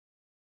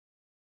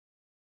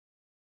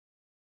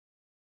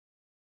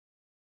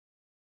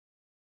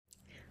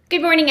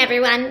Good morning,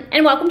 everyone,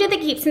 and welcome to the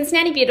Keep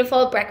Cincinnati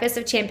Beautiful Breakfast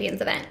of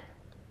Champions event.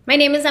 My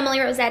name is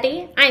Emily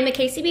Rossetti. I am a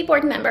KCB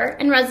board member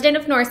and resident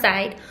of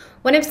Northside,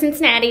 one of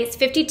Cincinnati's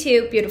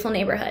 52 beautiful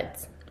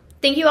neighborhoods.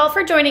 Thank you all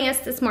for joining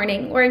us this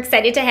morning. We're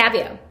excited to have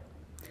you.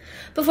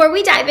 Before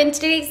we dive into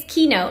today's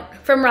keynote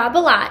from Rob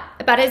Bilott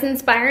about his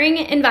inspiring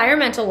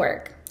environmental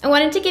work, I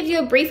wanted to give you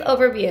a brief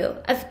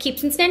overview of Keep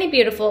Cincinnati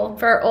Beautiful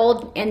for our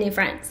old and new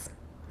friends.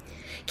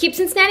 Keep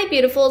Cincinnati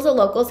Beautiful is a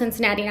local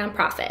Cincinnati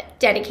nonprofit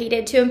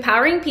dedicated to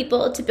empowering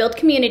people to build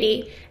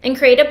community and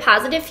create a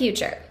positive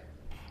future.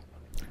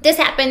 This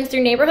happens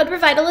through neighborhood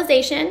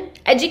revitalization,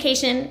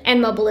 education,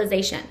 and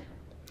mobilization.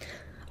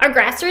 Our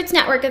grassroots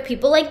network of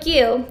people like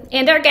you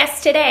and our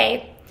guests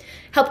today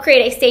help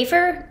create a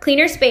safer,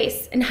 cleaner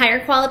space and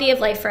higher quality of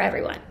life for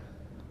everyone.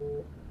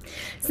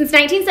 Since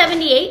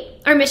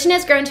 1978, our mission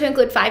has grown to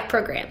include 5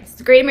 programs: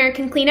 the Great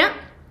American Cleanup,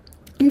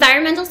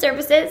 Environmental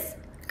Services,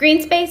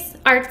 Green Space,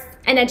 Arts,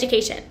 and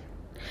Education.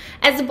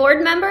 As a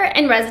board member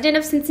and resident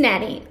of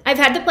Cincinnati, I've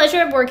had the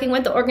pleasure of working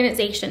with the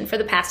organization for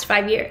the past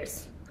 5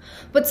 years.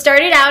 What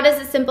started out as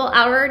a simple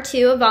hour or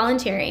two of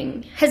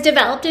volunteering has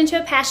developed into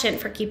a passion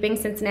for keeping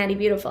Cincinnati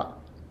beautiful.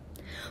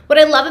 What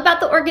I love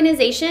about the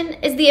organization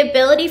is the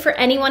ability for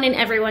anyone and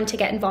everyone to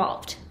get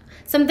involved.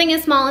 Something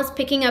as small as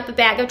picking up a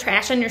bag of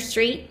trash on your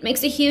street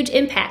makes a huge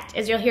impact,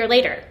 as you'll hear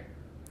later.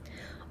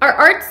 Our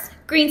arts,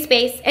 green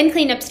space, and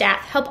cleanup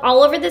staff help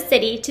all over the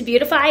city to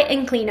beautify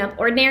and clean up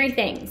ordinary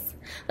things,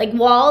 like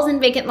walls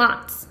and vacant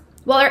lots,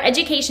 while our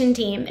education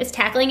team is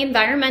tackling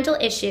environmental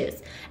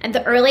issues at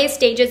the earliest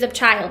stages of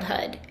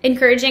childhood,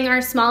 encouraging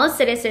our smallest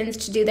citizens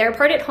to do their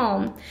part at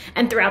home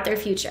and throughout their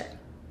future.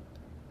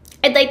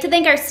 I'd like to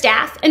thank our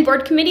staff and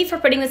board committee for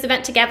putting this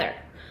event together.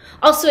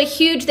 Also, a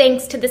huge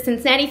thanks to the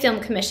Cincinnati Film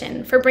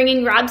Commission for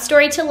bringing Rob's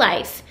story to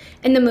life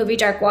in the movie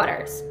Dark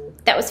Waters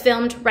that was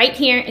filmed right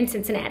here in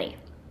Cincinnati.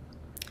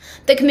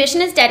 The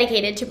commission is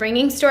dedicated to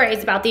bringing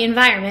stories about the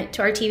environment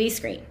to our TV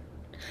screen.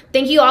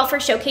 Thank you all for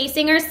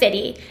showcasing our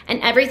city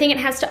and everything it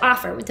has to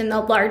offer within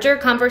the larger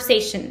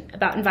conversation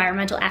about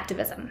environmental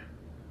activism.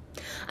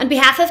 On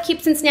behalf of Keep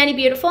Cincinnati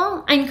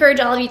Beautiful, I encourage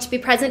all of you to be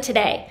present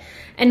today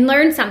and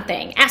learn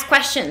something, ask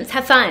questions,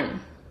 have fun.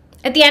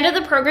 At the end of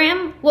the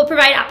program, we'll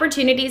provide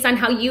opportunities on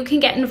how you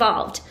can get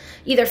involved,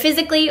 either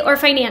physically or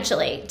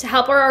financially, to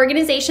help our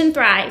organization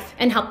thrive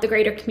and help the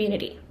greater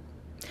community.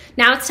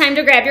 Now it's time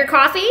to grab your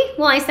coffee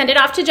while I send it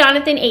off to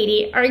Jonathan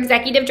Adey, our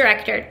Executive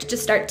Director, to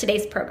start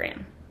today's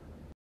program.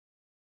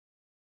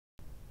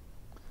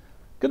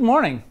 Good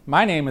morning.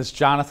 My name is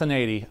Jonathan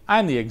Adey.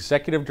 I'm the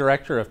Executive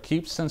Director of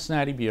Keep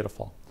Cincinnati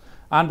Beautiful.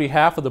 On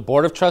behalf of the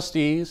Board of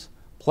Trustees,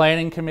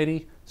 Planning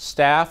Committee,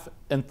 staff,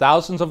 and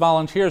thousands of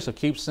volunteers of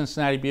Keep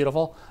Cincinnati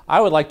Beautiful,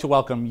 I would like to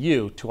welcome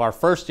you to our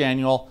first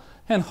annual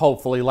and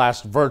hopefully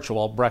last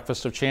virtual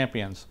Breakfast of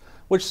Champions,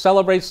 which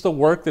celebrates the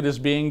work that is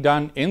being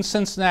done in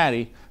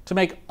Cincinnati to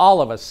make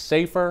all of us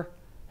safer,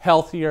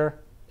 healthier,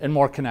 and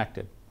more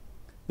connected.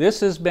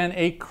 This has been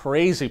a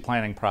crazy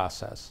planning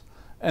process,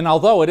 and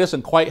although it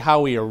isn't quite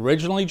how we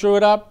originally drew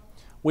it up,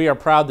 we are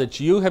proud that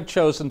you have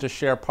chosen to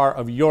share part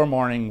of your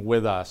morning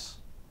with us.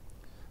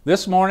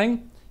 This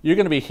morning, you're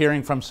going to be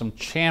hearing from some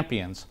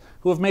champions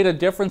who have made a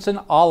difference in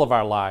all of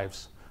our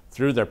lives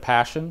through their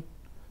passion,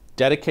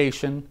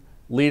 dedication,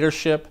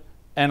 leadership,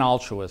 and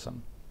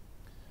altruism.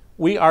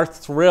 We are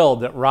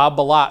thrilled that Rob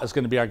Bilott is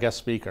going to be our guest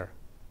speaker.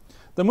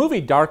 The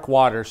movie Dark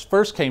Waters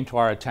first came to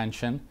our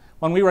attention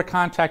when we were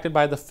contacted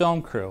by the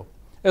film crew,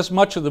 as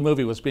much of the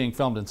movie was being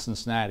filmed in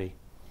Cincinnati.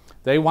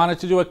 They wanted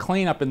to do a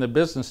cleanup in the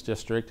business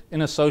district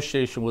in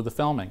association with the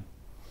filming.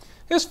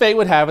 As fate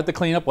would have it, the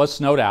cleanup was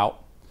snowed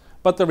out,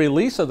 but the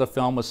release of the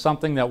film was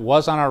something that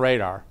was on our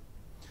radar.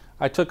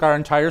 I took our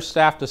entire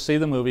staff to see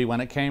the movie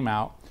when it came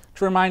out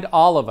to remind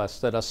all of us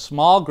that a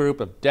small group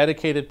of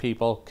dedicated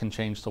people can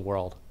change the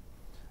world.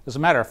 As a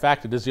matter of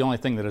fact, it is the only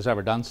thing that has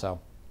ever done so.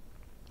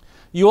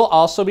 You will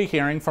also be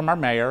hearing from our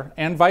mayor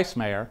and vice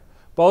mayor,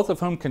 both of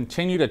whom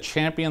continue to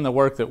champion the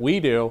work that we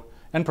do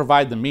and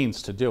provide the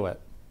means to do it.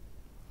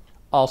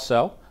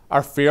 Also,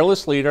 our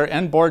fearless leader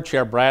and board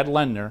chair, Brad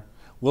Lendner,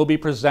 will be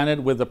presented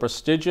with the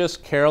prestigious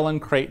Carolyn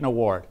Creighton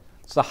Award.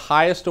 It's the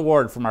highest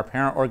award from our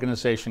parent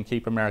organization,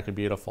 Keep America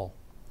Beautiful.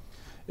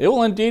 It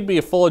will indeed be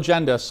a full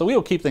agenda, so we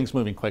will keep things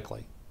moving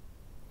quickly.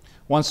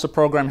 Once the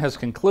program has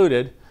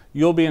concluded,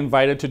 you'll be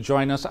invited to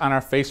join us on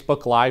our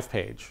Facebook Live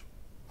page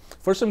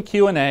for some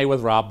Q&A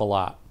with Rob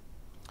Bilott.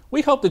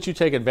 We hope that you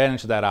take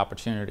advantage of that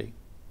opportunity.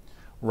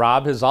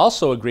 Rob has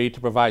also agreed to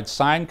provide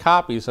signed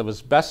copies of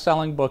his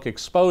best-selling book,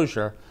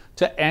 Exposure,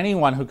 to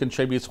anyone who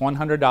contributes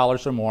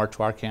 $100 or more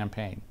to our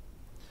campaign.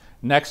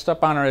 Next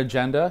up on our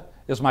agenda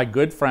is my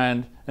good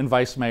friend and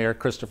Vice Mayor,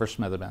 Christopher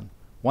Smitherman.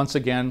 Once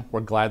again,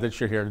 we're glad that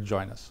you're here to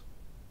join us.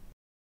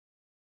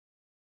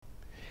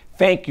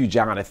 Thank you,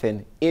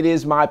 Jonathan. It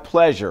is my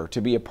pleasure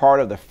to be a part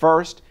of the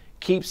first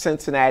Keep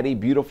Cincinnati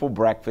Beautiful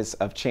Breakfast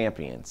of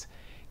Champions.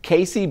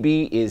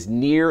 KCB is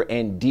near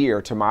and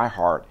dear to my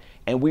heart,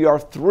 and we are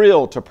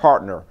thrilled to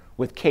partner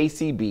with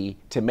KCB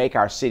to make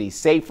our city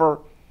safer,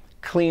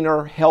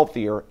 cleaner,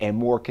 healthier, and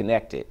more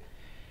connected.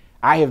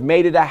 I have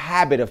made it a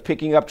habit of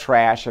picking up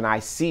trash, and I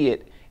see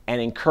it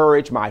and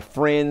encourage my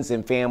friends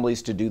and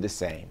families to do the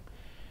same.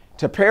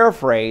 To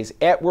paraphrase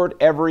Edward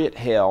Everett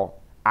Hale,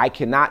 I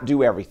cannot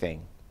do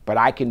everything, but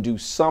I can do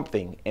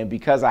something, and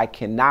because I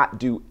cannot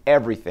do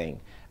everything,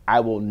 I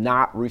will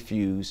not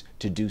refuse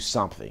to do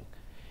something.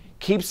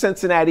 Keep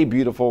Cincinnati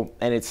Beautiful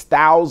and its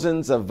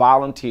thousands of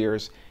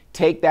volunteers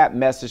take that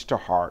message to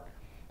heart,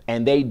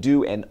 and they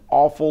do an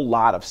awful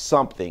lot of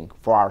something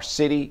for our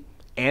city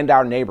and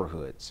our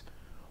neighborhoods.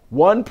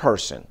 One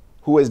person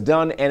who has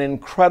done an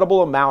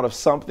incredible amount of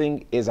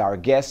something is our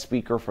guest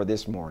speaker for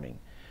this morning.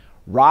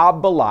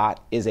 Rob Bilott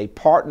is a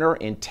partner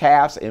in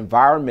Taft's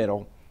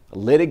environmental,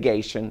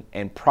 litigation,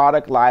 and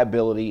product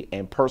liability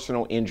and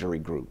personal injury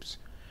groups.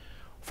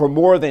 For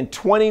more than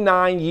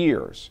 29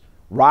 years,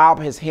 Rob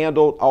has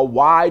handled a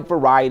wide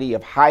variety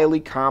of highly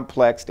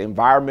complex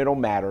environmental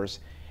matters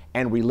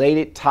and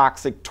related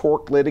toxic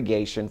tort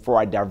litigation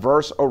for a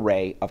diverse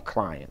array of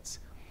clients,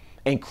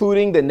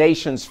 including the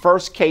nation's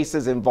first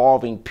cases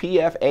involving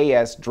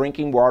PFAS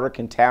drinking water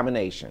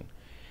contamination.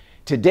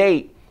 To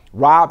date,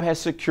 Rob has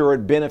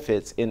secured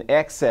benefits in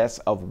excess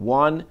of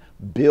 $1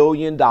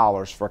 billion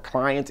for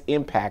clients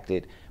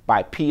impacted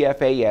by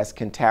PFAS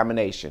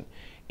contamination,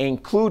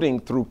 including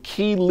through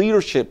key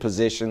leadership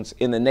positions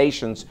in the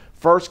nation's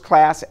first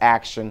class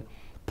action,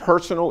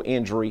 personal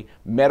injury,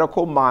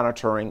 medical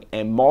monitoring,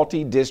 and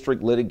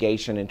multi-district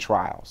litigation and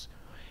trials.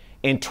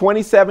 In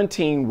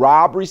 2017,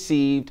 Rob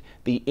received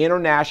the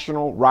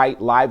International Right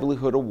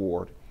Livelihood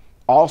Award,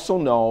 also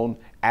known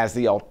as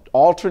the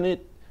Alternative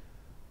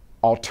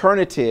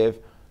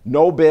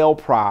Nobel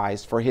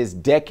Prize, for his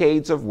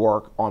decades of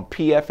work on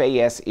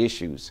PFAS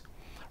issues.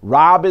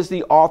 Rob is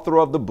the author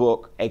of the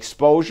book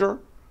Exposure,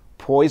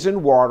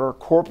 Poisoned Water,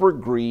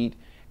 Corporate Greed,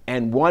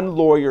 and One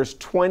Lawyer's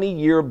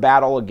 20-Year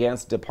Battle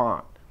Against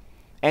DuPont.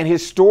 And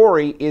his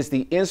story is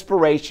the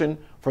inspiration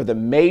for the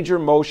major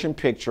motion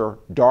picture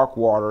Dark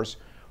Waters,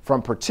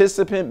 from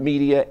Participant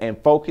Media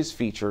and Focus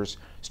Features,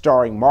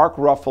 starring Mark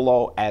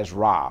Ruffalo as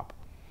Rob.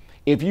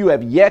 If you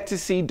have yet to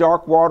see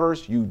Dark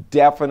Waters, you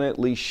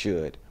definitely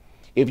should.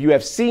 If you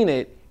have seen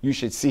it, you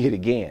should see it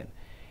again.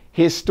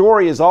 His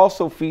story is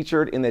also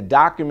featured in the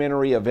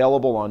documentary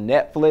available on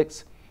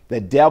Netflix,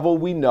 The Devil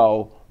We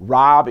Know.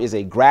 Rob is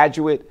a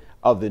graduate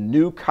of the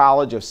New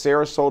College of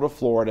Sarasota,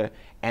 Florida,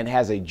 and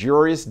has a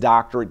Juris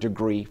Doctorate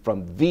degree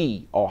from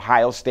the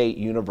Ohio State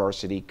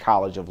University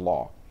College of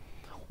Law.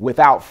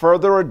 Without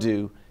further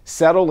ado,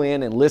 settle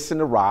in and listen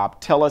to Rob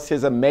tell us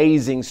his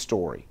amazing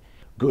story.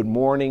 Good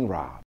morning,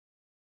 Rob.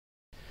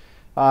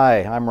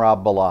 Hi, I'm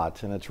Rob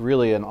Bilott, and it's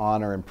really an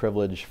honor and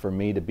privilege for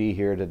me to be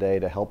here today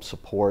to help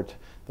support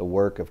the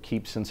work of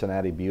Keep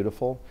Cincinnati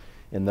Beautiful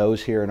and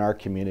those here in our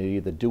community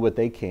that do what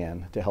they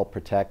can to help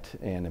protect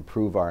and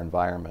improve our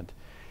environment.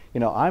 You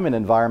know, I'm an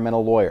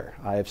environmental lawyer.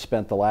 I have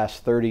spent the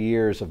last 30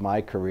 years of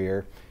my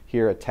career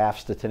here at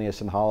Taft,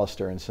 Stettinius &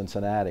 Hollister in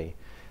Cincinnati.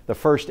 The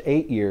first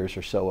 8 years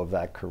or so of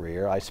that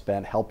career I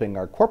spent helping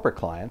our corporate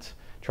clients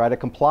try to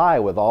comply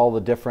with all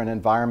the different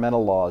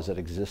environmental laws that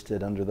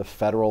existed under the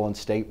federal and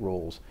state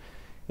rules.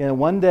 And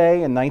one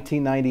day in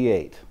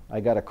 1998, I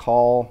got a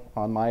call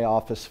on my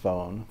office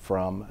phone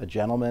from a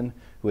gentleman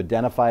who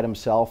identified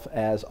himself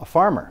as a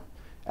farmer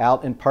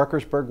out in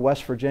Parkersburg,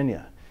 West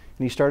Virginia.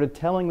 And he started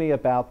telling me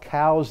about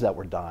cows that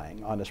were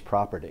dying on his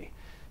property.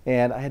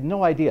 And I had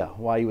no idea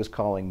why he was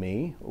calling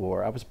me,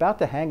 or I was about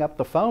to hang up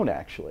the phone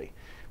actually,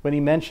 when he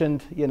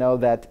mentioned, you know,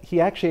 that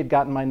he actually had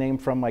gotten my name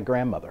from my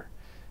grandmother.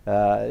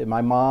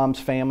 My mom's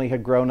family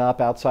had grown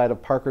up outside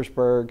of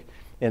Parkersburg,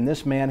 and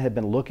this man had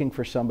been looking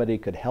for somebody who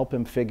could help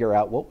him figure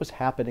out what was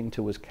happening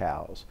to his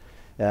cows.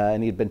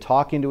 And he'd been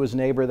talking to his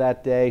neighbor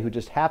that day, who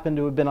just happened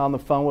to have been on the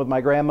phone with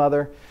my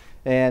grandmother,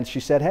 and she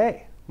said,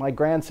 "Hey, my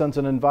grandson's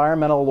an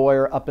environmental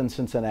lawyer up in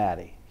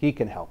Cincinnati. He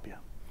can help you."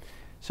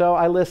 So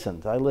I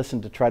listened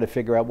to try to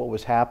figure out what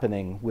was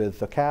happening with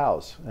the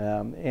cows.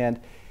 And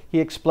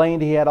he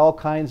explained he had all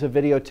kinds of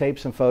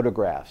videotapes and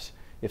photographs.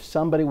 If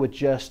somebody would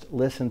just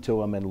listen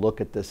to him and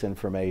look at this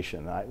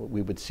information,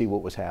 we would see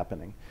what was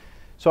happening.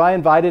 So I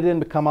invited him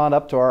to come on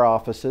up to our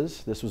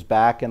offices. This was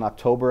back in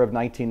October of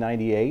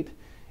 1998.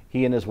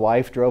 He and his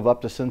wife drove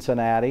up to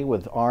Cincinnati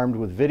armed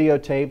with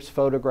videotapes,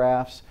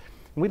 photographs,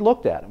 and we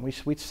looked at them.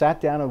 We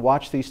sat down and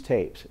watched these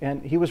tapes,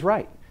 and he was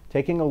right.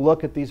 Taking a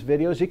look at these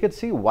videos, you could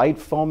see white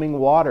foaming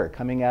water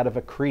coming out of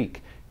a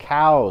creek,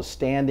 cows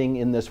standing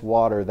in this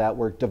water that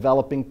were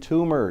developing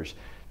tumors,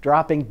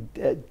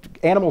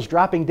 animals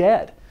dropping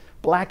dead,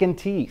 blackened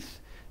teeth.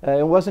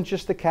 It wasn't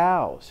just the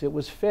cows, it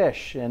was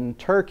fish and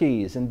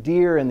turkeys and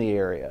deer in the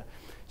area.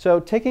 So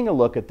taking a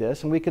look at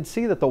this, and we could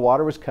see that the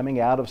water was coming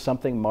out of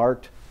something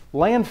marked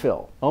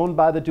landfill, owned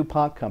by the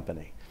DuPont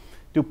company.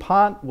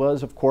 DuPont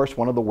was, of course,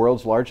 one of the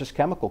world's largest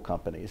chemical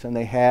companies, and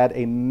they had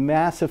a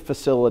massive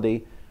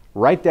facility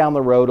right down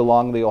the road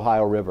along the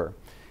Ohio River,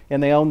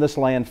 and they owned this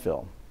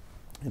landfill.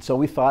 And so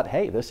we thought,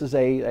 hey, this is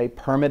a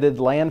permitted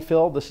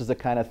landfill. This is the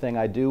kind of thing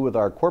I do with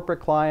our corporate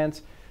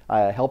clients.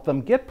 help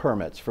them get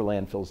permits for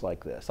landfills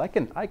like this. I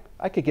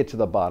could get to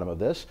the bottom of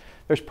this.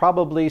 There's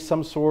probably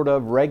some sort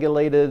of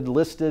regulated,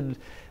 listed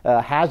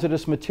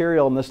hazardous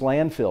material in this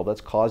landfill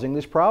that's causing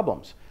these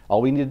problems.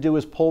 All we need to do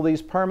is pull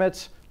these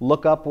permits,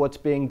 look up what's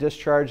being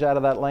discharged out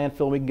of that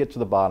landfill, and we can get to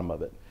the bottom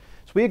of it.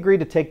 So we agreed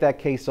to take that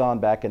case on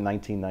back in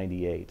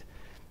 1998.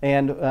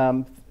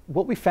 And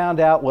what we found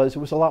out was it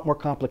was a lot more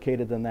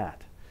complicated than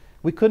that.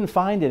 We couldn't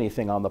find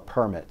anything on the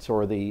permits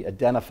or the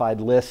identified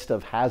list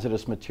of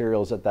hazardous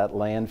materials at that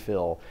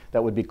landfill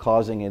that would be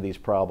causing any of these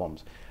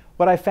problems.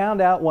 What I found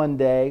out one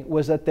day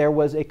was that there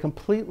was a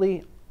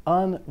completely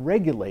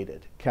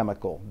unregulated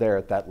chemical there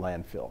at that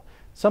landfill,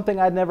 something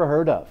I'd never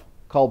heard of,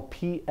 called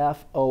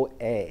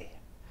PFOA.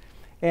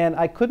 And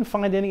I couldn't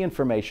find any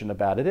information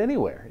about it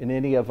anywhere, in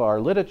any of our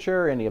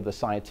literature, any of the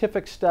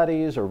scientific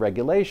studies or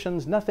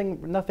regulations.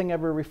 Nothing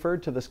ever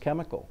referred to this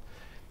chemical.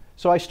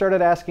 So I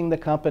started asking the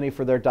company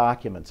for their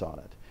documents on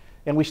it.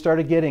 And we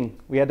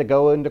had to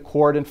go into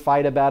court and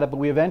fight about it, but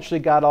we eventually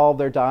got all of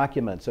their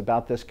documents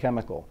about this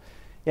chemical.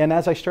 And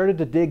as I started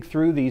to dig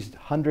through these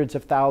hundreds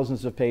of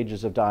thousands of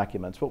pages of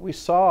documents, what we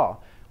saw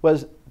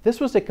was this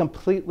was a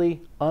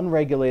completely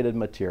unregulated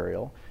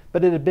material,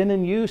 but it had been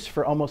in use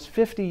for almost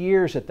 50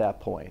 years at that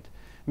point.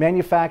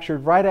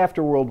 Manufactured right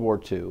after World War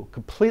II,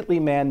 completely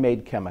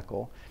man-made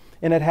chemical,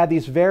 and it had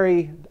these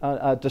very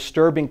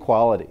disturbing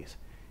qualities.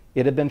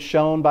 It had been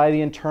shown by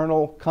the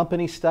internal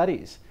company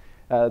studies.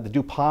 The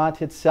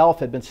DuPont itself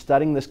had been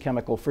studying this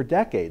chemical for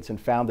decades and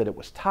found that it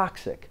was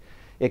toxic.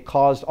 It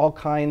caused all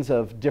kinds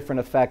of different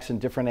effects in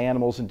different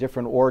animals and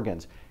different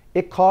organs.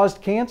 It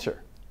caused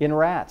cancer in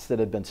rats that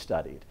had been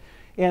studied.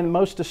 And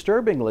most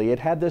disturbingly, it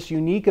had this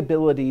unique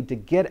ability to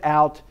get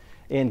out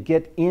and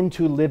get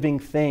into living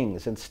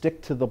things and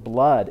stick to the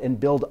blood and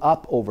build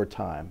up over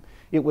time.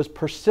 It was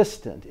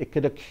persistent. It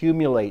could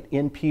accumulate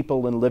in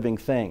people and living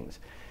things.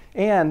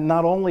 And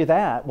not only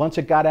that, once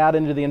it got out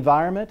into the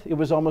environment, it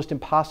was almost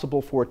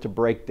impossible for it to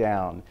break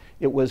down.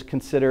 It was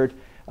considered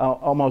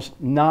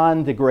almost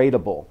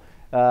non-degradable.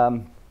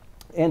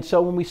 And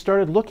so when we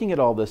started looking at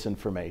all this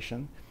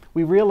information,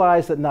 we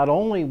realized that not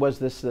only was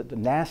this a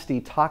nasty,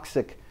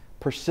 toxic,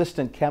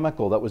 persistent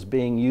chemical that was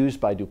being used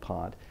by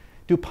DuPont,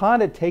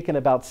 DuPont had taken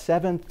about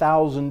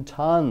 7,000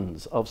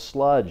 tons of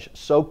sludge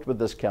soaked with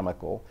this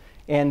chemical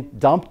and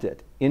dumped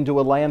it into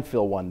a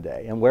landfill one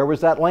day. And where was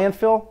that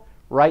landfill?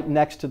 Right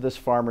next to this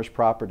farmer's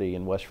property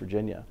in West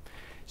Virginia.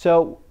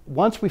 So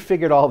once we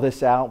figured all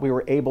this out, we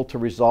were able to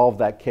resolve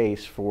that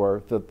case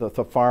for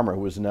the farmer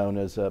who was known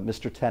as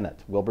Mr. Tennant,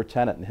 Wilbur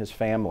Tennant, and his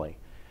family.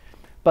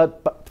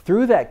 But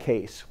through that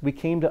case, we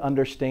came to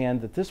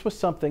understand that this was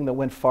something that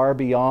went far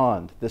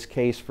beyond this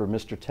case for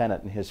Mr.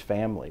 Tennant and his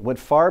family, went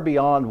far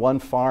beyond one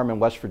farm in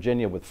West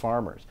Virginia with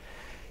farmers.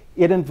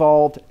 It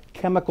involved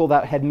chemical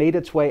that had made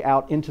its way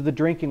out into the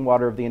drinking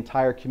water of the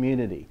entire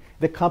community.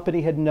 The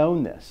company had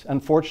known this,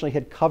 unfortunately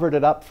had covered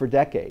it up for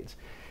decades.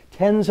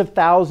 Tens of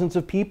thousands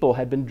of people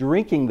had been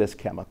drinking this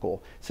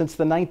chemical since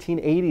the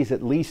 1980s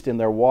at least in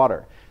their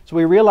water. So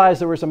we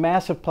realized there was a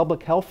massive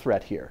public health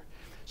threat here.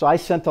 So I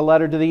sent a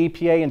letter to the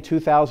EPA in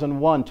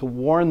 2001 to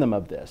warn them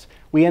of this.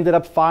 We ended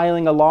up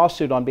filing a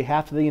lawsuit on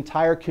behalf of the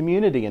entire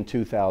community in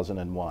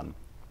 2001.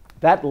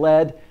 That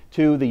led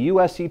to the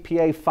US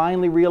EPA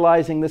finally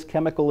realizing this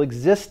chemical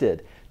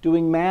existed,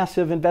 doing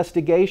massive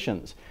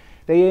investigations.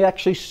 They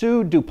actually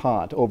sued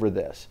DuPont over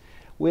this.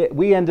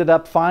 We ended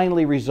up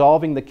finally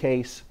resolving the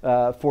case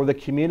for the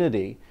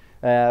community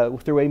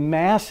through a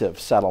massive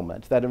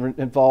settlement that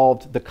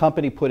involved the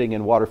company putting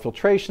in water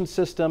filtration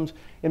systems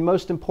and,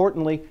 most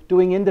importantly,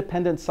 doing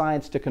independent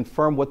science to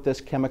confirm what this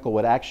chemical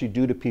would actually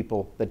do to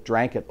people that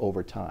drank it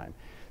over time.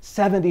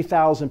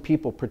 70,000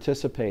 people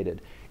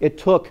participated. It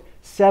took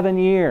 7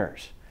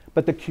 years,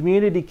 but the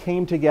community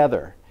came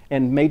together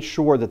and made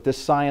sure that this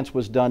science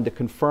was done to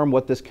confirm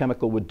what this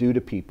chemical would do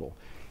to people.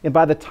 And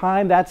by the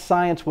time that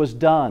science was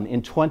done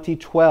in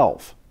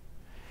 2012,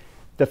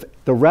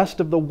 the rest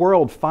of the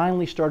world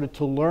finally started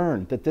to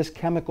learn that this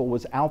chemical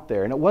was out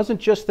there. And it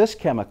wasn't just this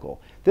chemical.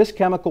 This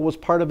chemical was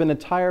part of an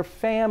entire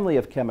family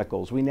of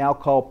chemicals we now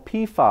call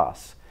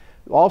PFAS,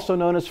 also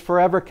known as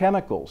forever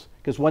chemicals,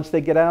 because once they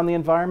get out in the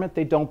environment,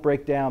 they don't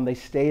break down. They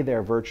stay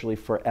there virtually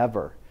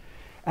forever.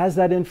 As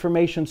that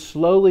information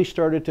slowly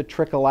started to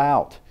trickle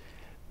out,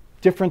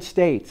 different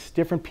states,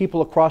 different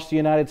people across the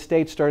United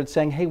States started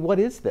saying, hey, what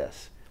is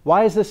this?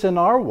 Why is this in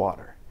our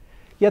water?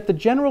 Yet the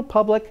general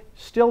public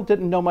still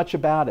didn't know much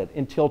about it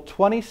until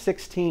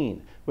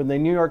 2016, when the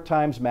New York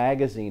Times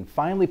Magazine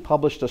finally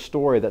published a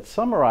story that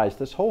summarized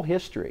this whole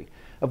history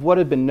of what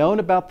had been known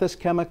about this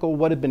chemical,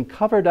 what had been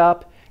covered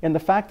up, and the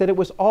fact that it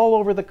was all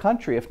over the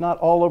country, if not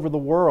all over the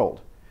world.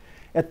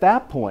 At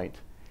that point,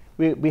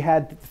 we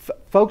had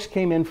folks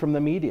came in from the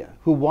media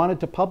who wanted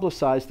to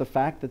publicize the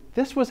fact that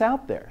this was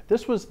out there.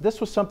 This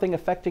was something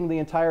affecting the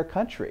entire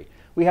country.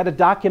 We had a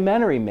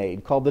documentary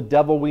made called The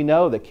Devil We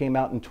Know that came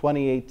out in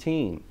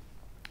 2018.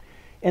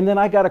 And then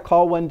I got a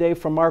call one day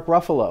from Mark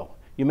Ruffalo.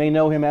 You may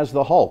know him as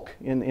the Hulk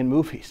in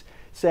movies,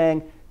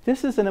 saying,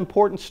 this is an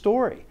important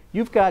story.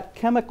 You've got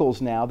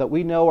chemicals now that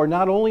we know are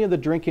not only in the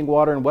drinking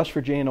water in West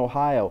Virginia and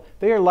Ohio,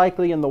 they are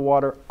likely in the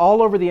water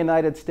all over the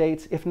United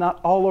States, if not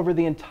all over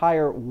the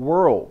entire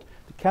world.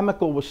 The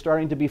chemical was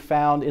starting to be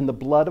found in the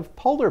blood of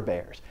polar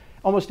bears,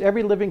 almost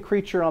every living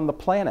creature on the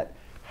planet.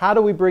 How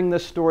do we bring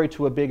this story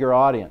to a bigger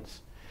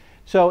audience?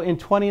 So in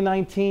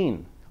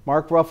 2019,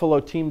 Mark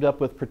Ruffalo teamed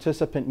up with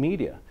Participant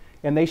Media,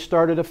 and they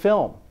started a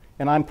film.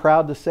 And I'm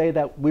proud to say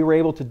that we were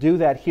able to do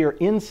that here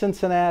in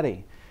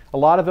Cincinnati. A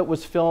lot of it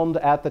was filmed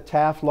at the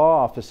Taft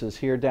Law offices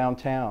here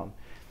downtown.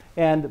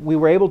 And we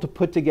were able to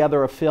put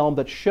together a film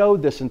that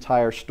showed this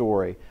entire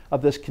story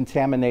of this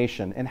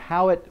contamination and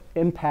how it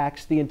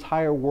impacts the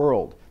entire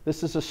world.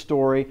 This is a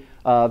story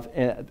of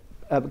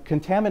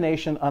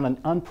contamination on an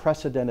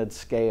unprecedented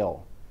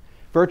scale.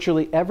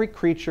 Virtually every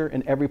creature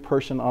and every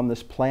person on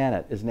this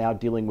planet is now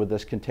dealing with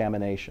this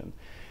contamination.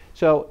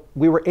 So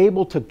we were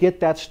able to get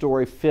that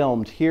story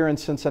filmed here in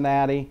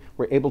Cincinnati.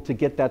 We're able to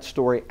get that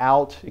story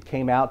out. It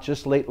came out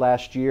just late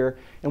last year,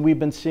 and we've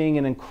been seeing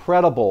an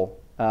incredible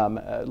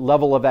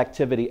level of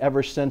activity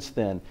ever since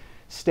then.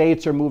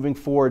 States are moving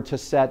forward to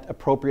set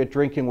appropriate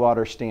drinking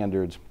water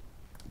standards.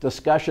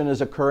 Discussion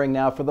is occurring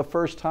now for the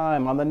first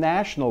time on the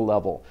national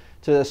level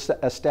to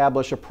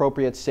establish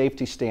appropriate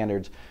safety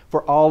standards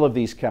for all of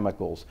these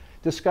chemicals.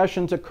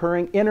 Discussions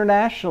occurring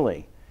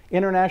internationally.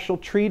 International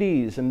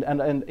treaties and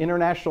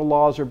international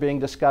laws are being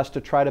discussed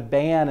to try to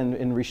ban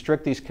and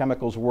restrict these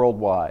chemicals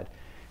worldwide.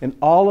 And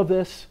all of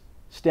this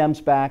stems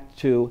back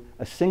to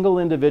a single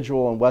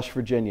individual in West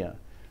Virginia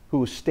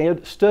who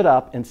stood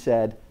up and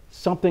said,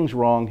 something's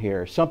wrong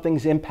here,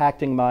 something's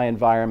impacting my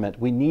environment,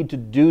 we need to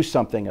do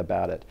something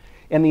about it.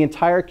 And the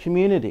entire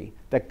community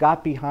that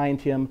got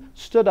behind him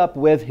stood up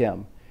with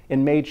him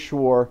and made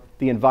sure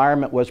the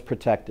environment was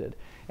protected.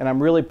 And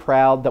I'm really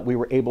proud that we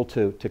were able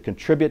to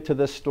contribute to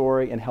this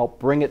story and help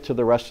bring it to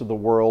the rest of the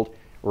world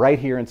right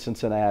here in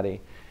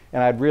Cincinnati.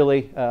 And I'd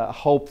really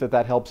hope that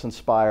that helps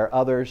inspire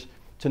others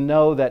to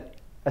know that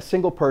a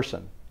single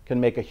person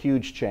can make a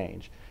huge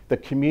change. The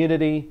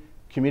community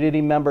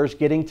members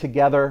getting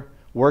together,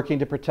 working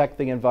to protect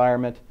the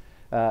environment,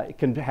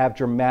 can have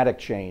dramatic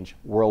change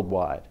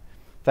worldwide.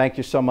 Thank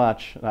you so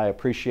much, and I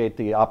appreciate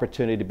the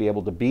opportunity to be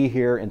able to be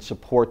here and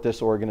support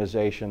this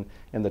organization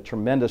and the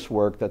tremendous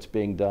work that's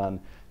being done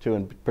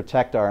to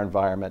protect our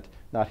environment,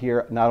 not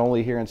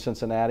only here in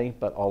Cincinnati,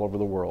 but all over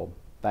the world.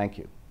 Thank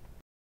you.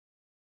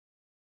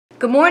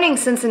 Good morning,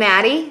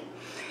 Cincinnati.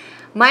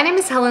 My name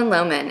is Helen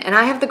Lohman, and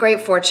I have the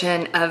great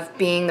fortune of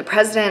being the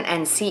president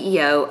and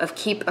CEO of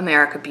Keep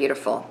America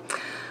Beautiful.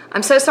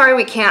 I'm so sorry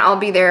we can't all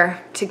be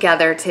there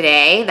together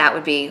today. That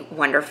would be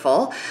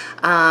wonderful.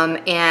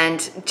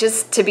 And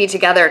just to be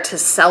together to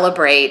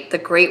celebrate the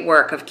great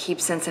work of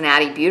Keep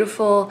Cincinnati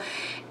Beautiful,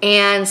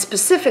 and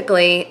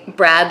specifically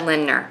Brad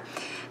Lindner,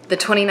 the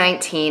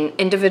 2019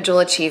 Individual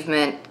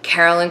Achievement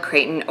Carolyn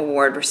Creighton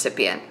Award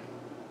recipient.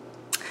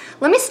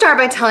 Let me start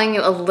by telling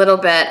you a little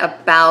bit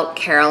about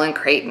Carolyn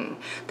Creighton.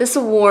 This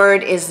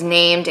award is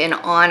named in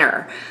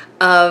honor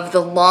of the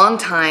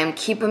longtime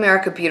Keep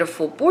America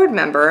Beautiful board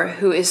member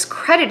who is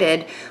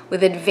credited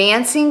with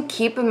advancing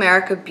Keep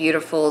America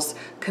Beautiful's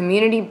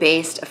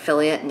community-based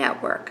affiliate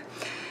network.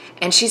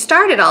 And she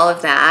started all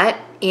of that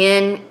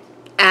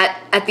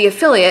at the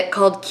affiliate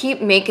called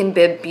Keep Macon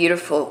Bib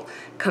Beautiful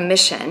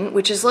Commission,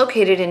 which is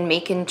located in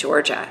Macon,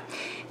 Georgia.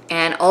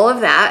 And all of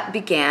that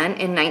began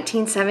in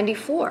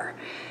 1974.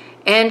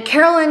 And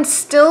Carolyn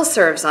still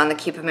serves on the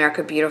Keep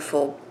America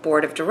Beautiful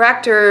Board of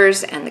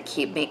Directors and the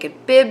Keep Macon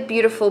Bib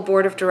Beautiful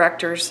Board of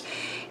Directors.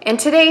 And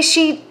today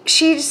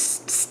she's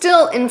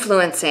still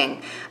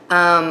influencing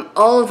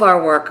all of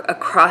our work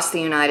across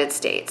the United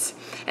States,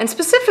 and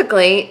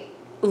specifically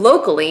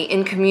locally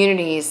in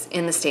communities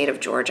in the state of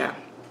Georgia.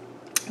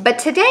 But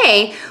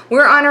today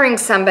we're honoring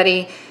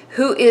somebody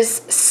who is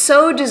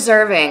so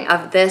deserving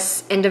of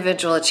this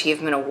Individual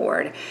Achievement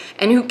Award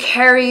and who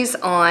carries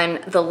on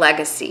the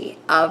legacy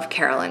of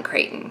Carolyn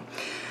Creighton.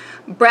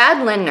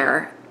 Brad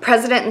Lindner,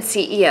 President and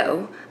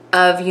CEO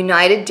of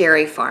United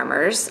Dairy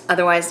Farmers,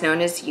 otherwise known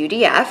as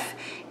UDF,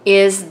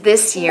 is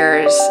this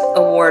year's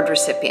award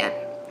recipient.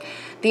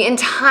 The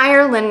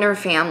entire Lindner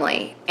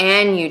family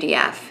and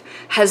UDF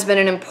has been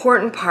an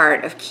important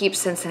part of Keep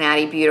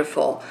Cincinnati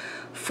Beautiful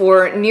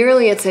for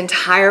nearly its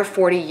entire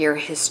 40-year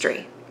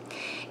history.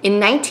 In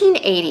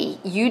 1980,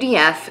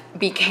 UDF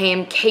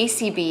became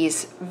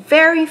KCB's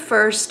very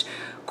first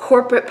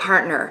corporate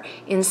partner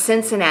in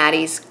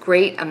Cincinnati's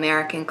Great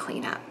American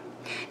Cleanup.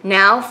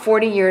 Now,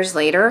 40 years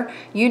later,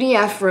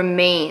 UDF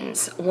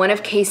remains one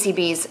of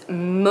KCB's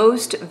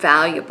most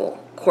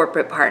valuable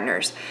corporate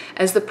partners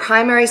as the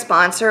primary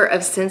sponsor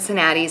of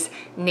Cincinnati's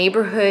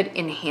Neighborhood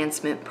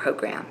Enhancement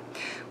Program,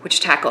 which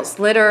tackles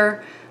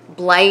litter,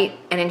 blight,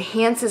 and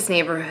enhances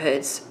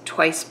neighborhoods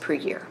twice per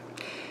year.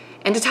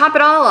 And to top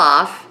it all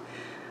off,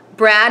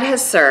 Brad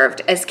has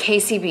served as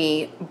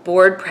KCB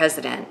board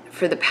president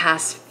for the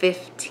past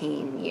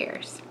 15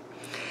 years.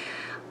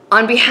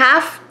 On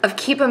behalf of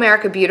Keep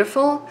America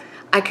Beautiful,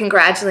 I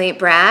congratulate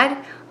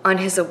Brad on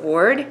his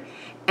award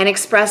and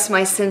express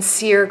my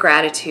sincere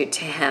gratitude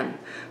to him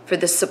for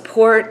the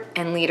support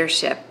and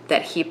leadership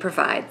that he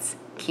provides.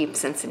 Keep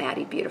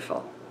Cincinnati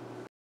beautiful.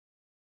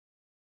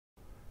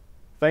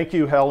 Thank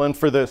you, Helen,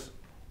 for this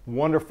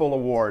wonderful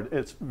award.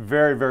 It's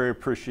very, very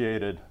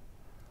appreciated.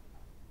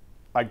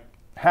 I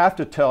have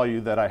to tell you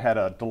that I had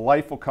a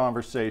delightful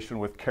conversation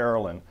with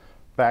Carolyn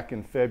back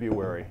in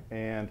February,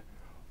 and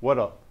what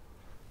a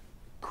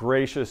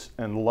gracious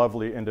and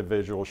lovely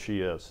individual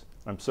she is.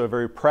 I'm so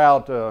very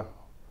proud to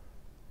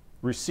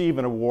receive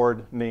an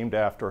award named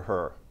after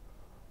her.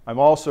 I'm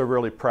also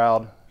really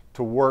proud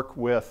to work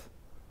with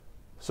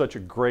such a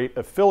great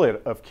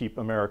affiliate of Keep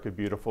America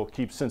Beautiful,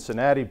 Keep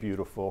Cincinnati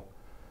Beautiful.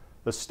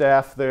 The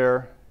staff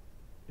there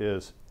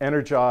is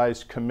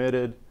energized,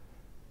 committed,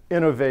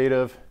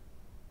 innovative,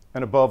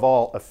 and above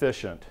all,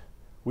 efficient.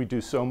 We do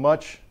so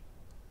much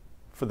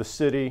for the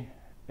city,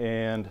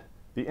 and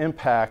the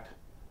impact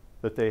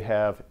that they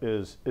have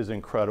is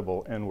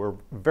incredible. And we're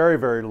very,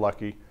 very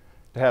lucky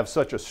to have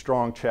such a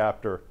strong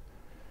chapter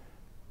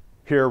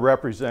here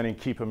representing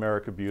Keep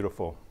America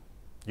Beautiful.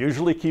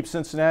 Usually Keep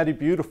Cincinnati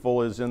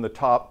Beautiful is in the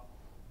top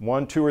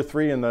 1, 2, or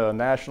 3 in the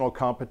national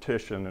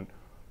competition, and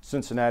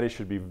Cincinnati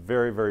should be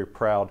very, very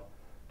proud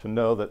to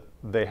know that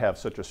they have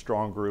such a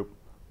strong group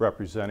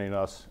representing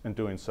us and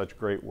doing such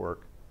great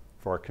work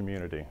for our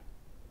community.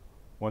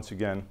 Once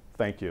again,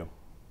 thank you.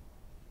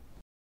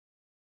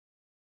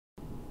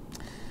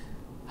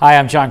 Hi,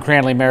 I'm John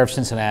Cranley, Mayor of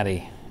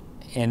Cincinnati.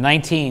 In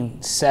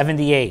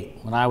 1978,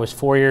 when I was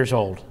 4 years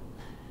old,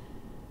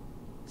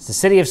 the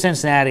city of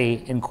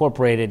Cincinnati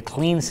incorporated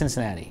Clean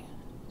Cincinnati,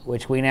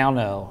 which we now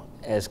know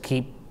as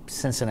Keep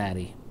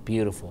Cincinnati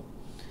Beautiful.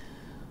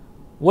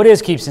 What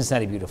is Keep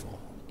Cincinnati Beautiful?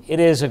 It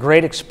is a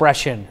great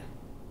expression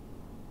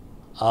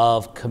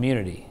of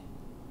community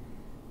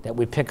that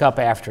we pick up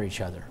after each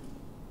other.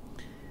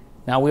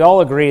 Now, we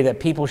all agree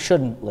that people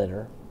shouldn't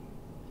litter,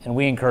 and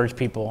we encourage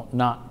people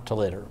not to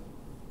litter.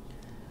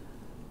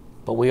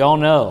 But we all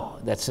know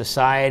that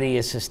society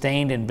is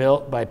sustained and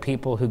built by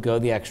people who go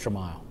the extra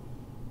mile.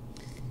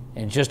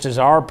 And just as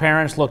our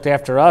parents looked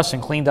after us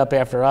and cleaned up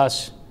after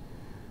us,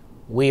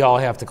 we all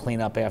have to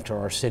clean up after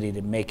our city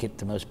to make it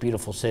the most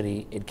beautiful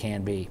city it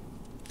can be.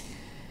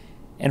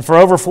 And for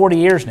over 40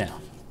 years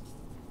now,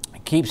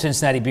 Keep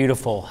Cincinnati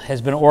Beautiful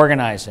has been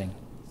organizing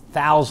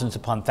thousands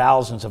upon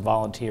thousands of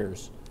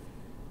volunteers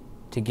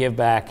to give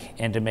back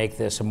and to make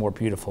this a more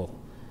beautiful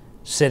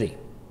city.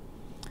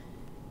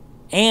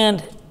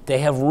 And they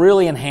have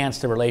really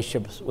enhanced the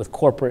relationships with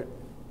corporate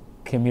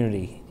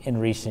community in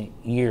recent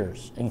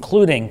years,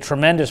 including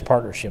tremendous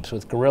partnerships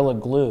with Gorilla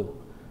Glue,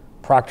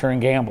 Procter &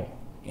 Gamble,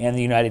 and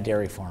the United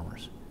Dairy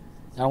Farmers.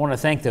 And I want to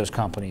thank those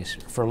companies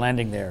for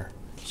lending their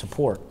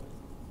support.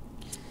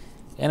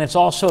 And it's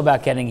also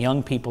about getting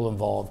young people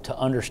involved to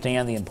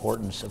understand the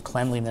importance of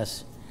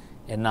cleanliness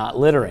and not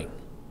littering,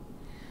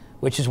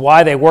 which is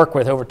why they work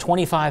with over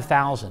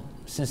 25,000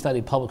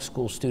 Cincinnati public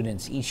school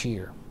students each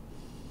year.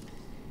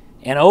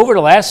 And over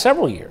the last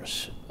several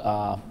years,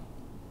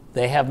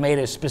 they have made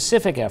a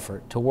specific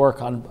effort to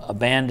work on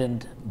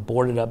abandoned,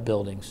 boarded up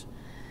buildings.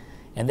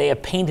 And they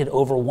have painted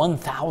over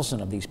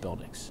 1,000 of these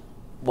buildings.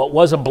 What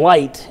was a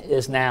blight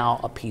is now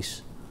a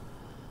piece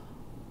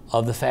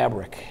of the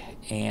fabric.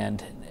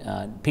 And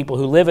people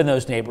who live in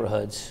those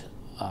neighborhoods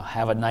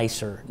have a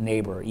nicer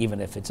neighbor, even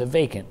if it's a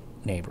vacant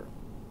neighbor.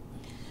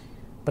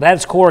 But at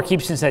its core,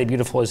 Keep Cincinnati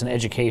Beautiful is an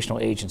educational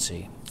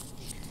agency.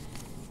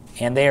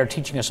 And they are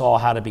teaching us all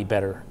how to be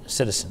better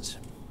citizens.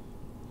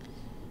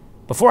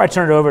 Before I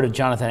turn it over to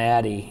Jonathan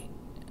Addy,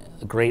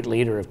 the great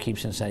leader of Keep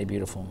Cincinnati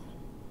Beautiful,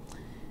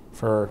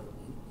 for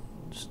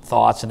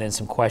thoughts and then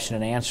some question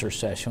and answer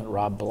session with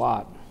Rob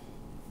Bilott,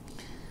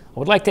 I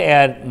would like to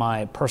add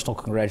my personal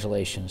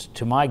congratulations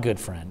to my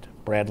good friend,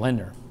 Brad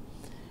Lindner,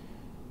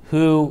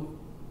 who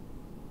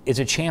is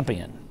a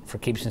champion for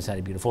Keep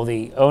Cincinnati Beautiful,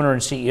 the owner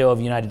and CEO of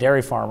United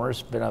Dairy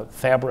Farmers, been a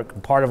fabric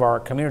and part of our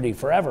community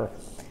forever,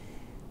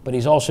 but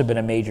he's also been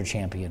a major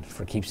champion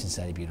for Keep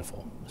Cincinnati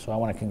Beautiful. So I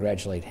want to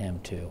congratulate him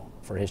too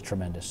for his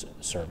tremendous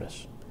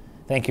service.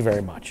 Thank you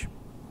very much.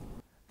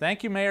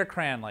 Thank you, Mayor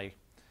Cranley.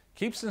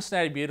 Keep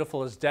Cincinnati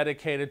Beautiful is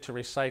dedicated to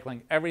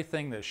recycling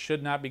everything that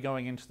should not be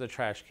going into the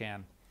trash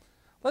can.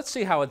 Let's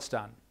see how it's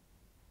done.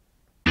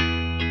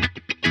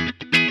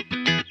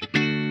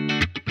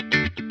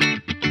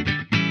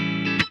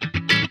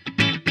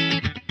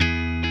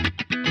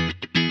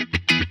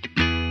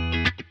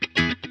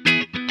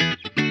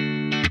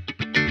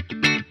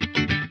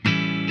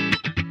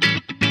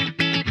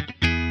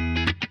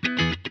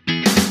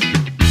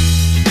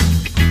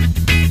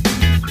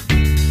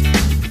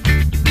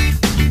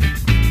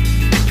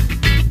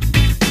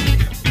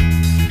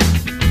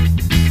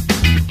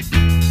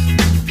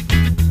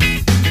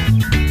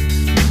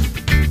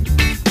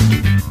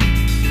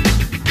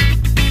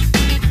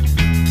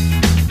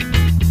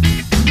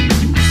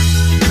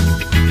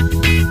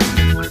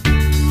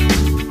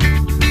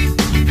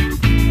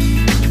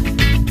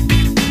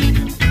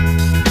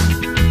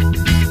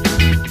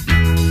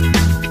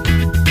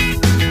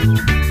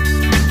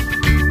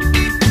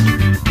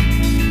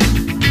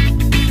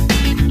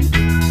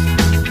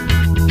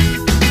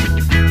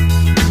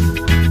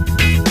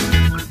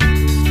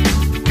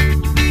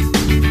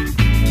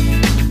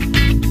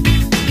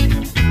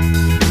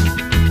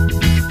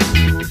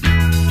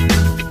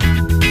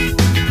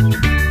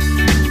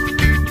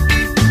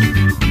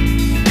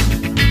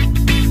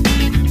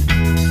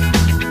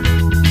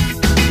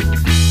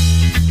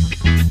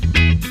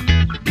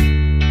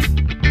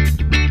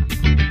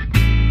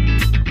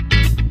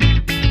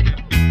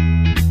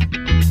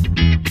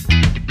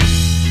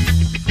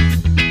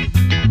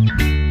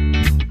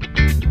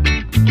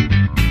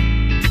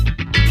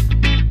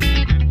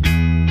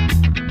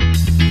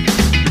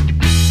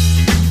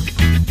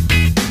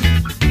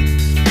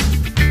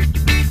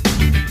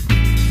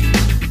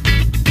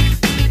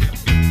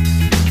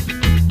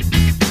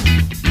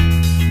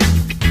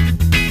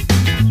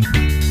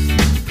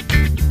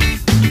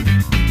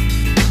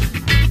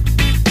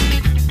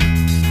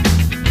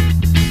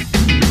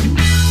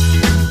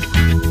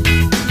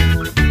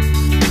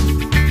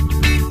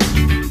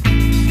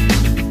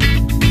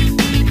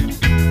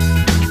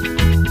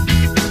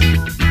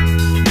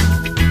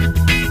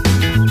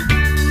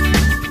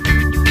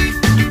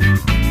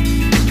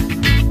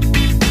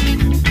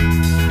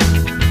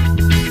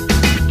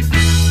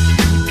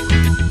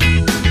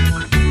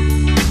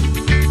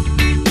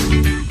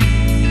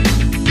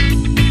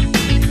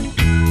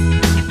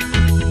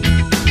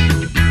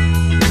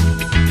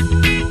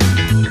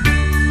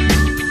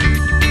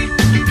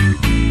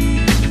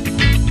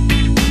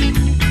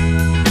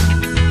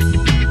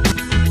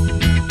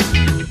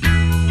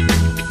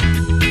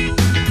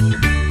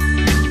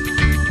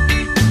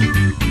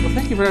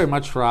 very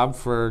much, Rob,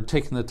 for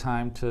taking the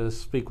time to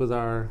speak with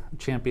our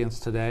champions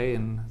today,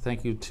 and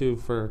thank you too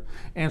for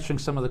answering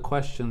some of the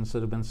questions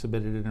that have been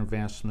submitted in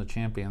advance from the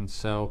champions.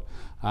 So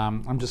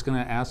I'm just going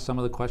to ask some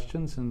of the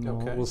questions, and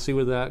we'll see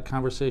where that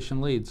conversation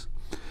leads.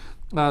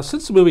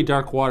 Since the movie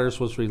Dark Waters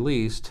was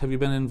released, have you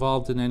been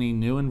involved in any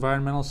new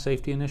environmental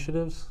safety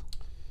initiatives?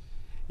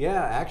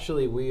 Yeah,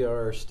 actually, we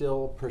are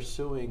still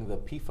pursuing the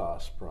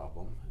PFAS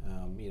problem.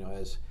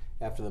 As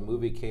after the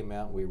movie came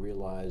out, we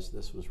realized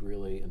this was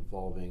really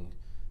involving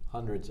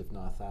hundreds, if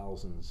not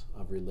thousands,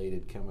 of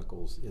related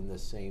chemicals in the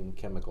same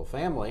chemical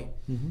family,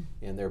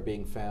 and they're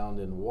being found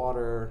in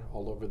water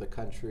all over the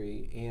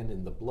country and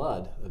in the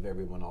blood of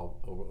everyone all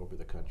over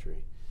the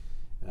country.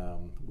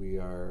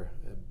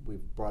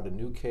 We've brought a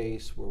new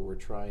case where we're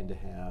trying to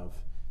have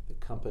the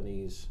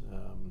companies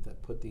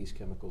that put these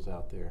chemicals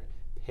out there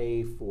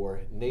pay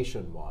for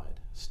nationwide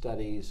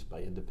studies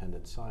by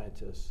independent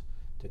scientists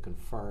to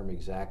confirm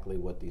exactly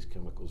what these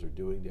chemicals are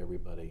doing to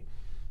everybody.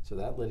 So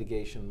that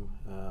litigation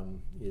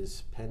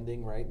is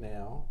pending right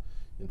now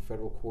in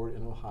federal court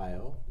in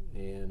Ohio,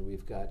 and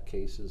we've got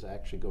cases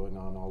actually going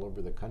on all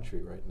over the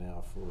country right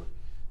now for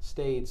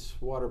states,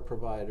 water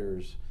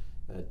providers,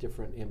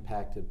 different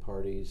impacted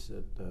parties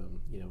that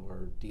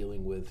are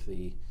dealing with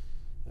the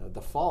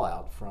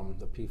fallout from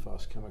the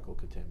PFAS chemical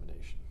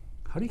contamination.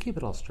 How do you keep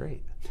it all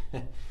straight?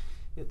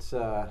 There's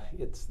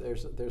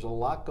a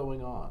lot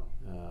going on,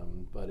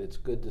 but it's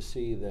good to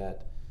see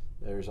that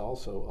there's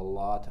also a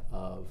lot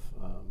of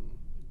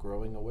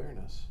growing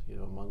awareness,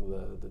 among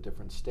the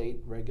different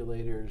state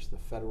regulators, the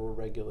federal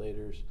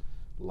regulators.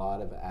 A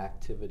lot of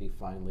activity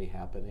finally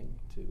happening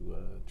to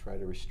try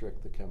to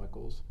restrict the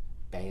chemicals,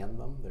 ban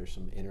them. There's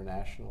some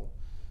international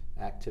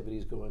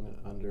activities going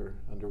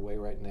underway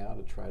right now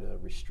to try to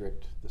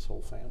restrict this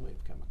whole family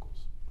of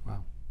chemicals.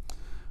 Wow.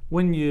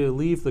 When you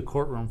leave the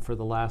courtroom for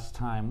the last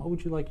time, what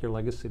would you like your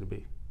legacy to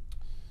be?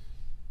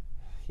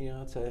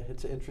 It's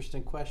an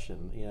interesting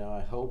question.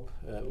 I hope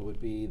it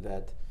would be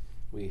that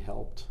we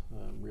helped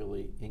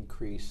really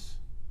increase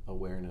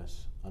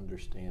awareness,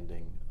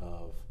 understanding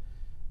of,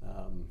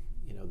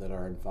 that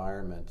our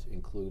environment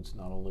includes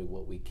not only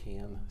what we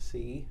can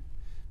see,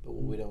 but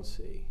what we don't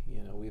see.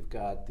 We've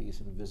got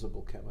these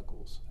invisible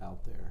chemicals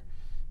out there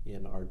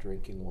in our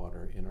drinking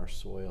water, in our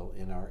soil,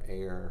 in our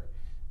air,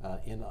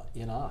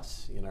 in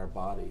us, in our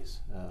bodies.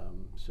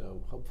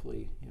 So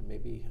hopefully,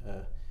 maybe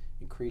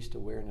increased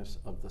awareness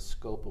of the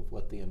scope of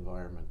what the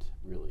environment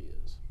really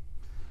is.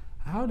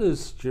 How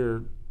does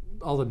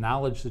all the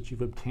knowledge that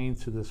you've obtained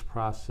through this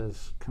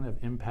process kind of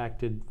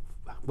impacted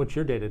what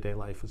your day-to-day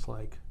life is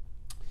like?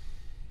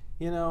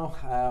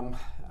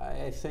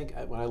 I think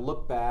when I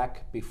look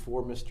back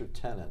before Mr.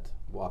 Tennant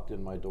walked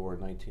in my door in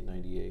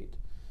 1998,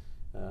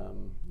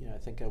 I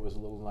think I was a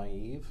little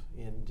naive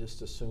in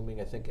just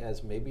assuming, I think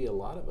as maybe a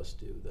lot of us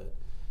do, that,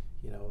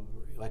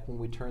 like when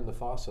we turn the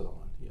faucet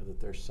on, that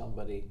there's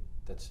somebody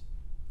that's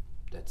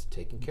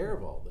taking care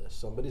of all this.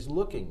 Somebody's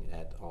looking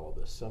at all of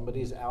this.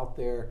 Somebody's out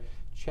there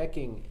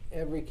checking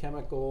every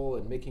chemical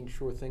and making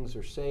sure things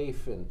are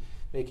safe and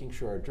making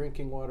sure our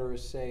drinking water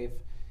is safe.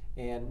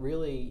 And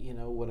really,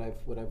 what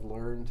I've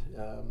learned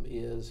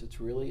is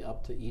it's really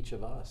up to each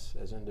of us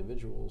as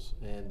individuals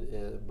and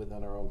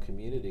within our own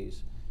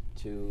communities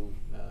to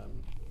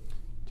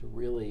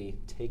really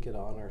take it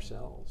on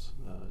ourselves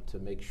to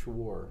make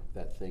sure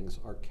that things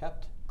are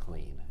kept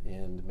clean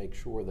and make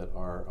sure that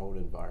our own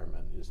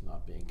environment is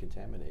not being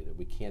contaminated.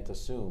 We can't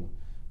assume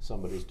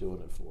somebody's doing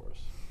it for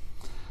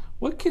us.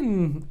 What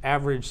can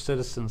average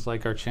citizens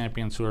like our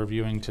champions who are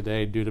viewing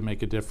today do to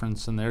make a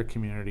difference in their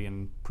community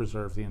and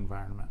preserve the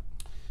environment?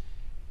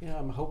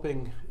 I'm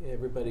hoping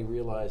everybody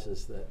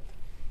realizes that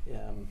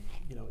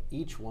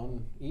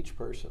each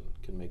person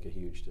can make a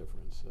huge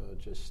difference.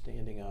 Just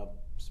standing up,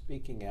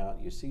 speaking out.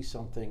 You see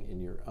something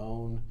in your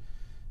own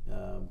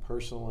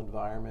personal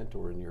environment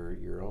or in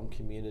your own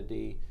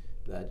community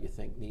that you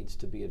think needs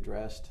to be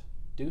addressed,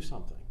 do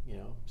something.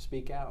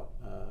 Speak out,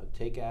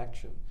 take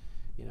action.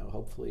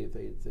 Hopefully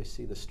if they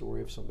see the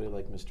story of somebody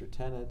like Mr.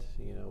 Tennant,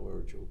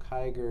 or Joe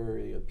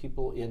Kiger,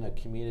 people in a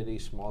community,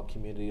 small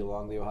community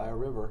along the Ohio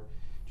River,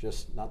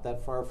 just not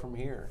that far from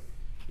here,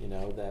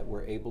 that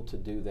were able to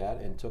do that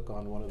and took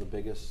on one of the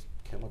biggest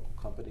chemical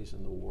companies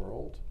in the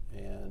world,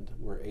 and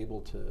were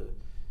able to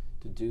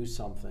do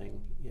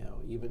something,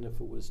 even if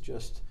it was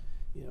just,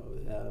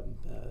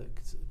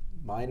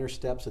 minor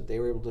steps that they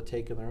were able to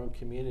take in their own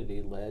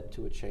community led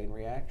to a chain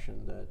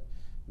reaction that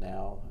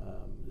now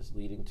is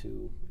leading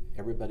to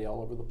everybody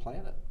all over the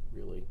planet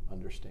really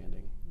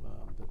understanding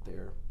that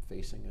they're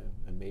facing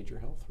a major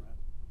health threat.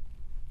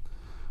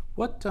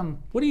 What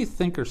do you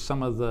think are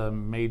some of the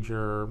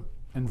major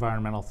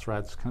environmental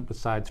threats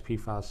besides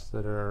PFAS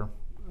that are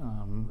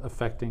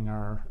affecting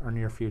our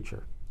near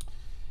future?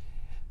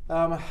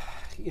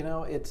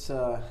 It's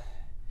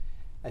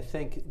I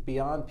think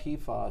beyond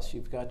PFAS,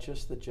 you've got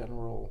just the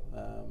general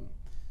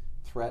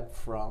threat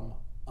from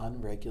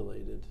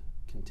unregulated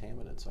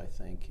contaminants. I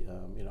think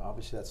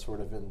obviously that's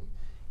sort of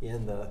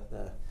in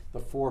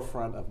the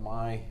forefront of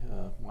my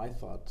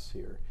thoughts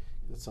here.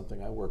 It's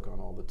something I work on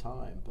all the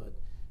time. But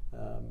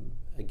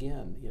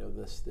again,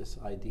 this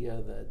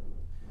idea that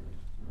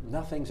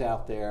nothing's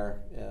out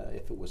there.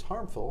 If it was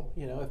harmful,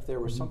 if there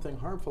was something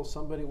harmful,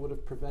 somebody would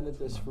have prevented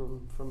this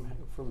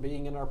from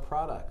being in our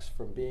products,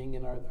 from being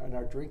in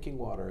our drinking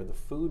water, the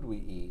food we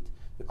eat,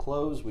 the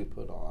clothes we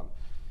put on.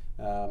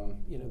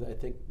 I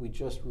think we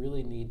just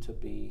really need to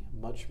be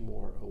much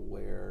more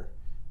aware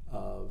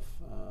of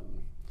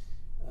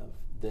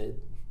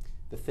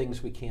the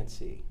things we can't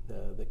see,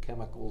 the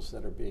chemicals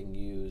that are being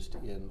used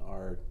in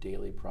our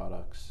daily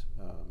products,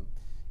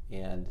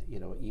 and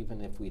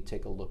even if we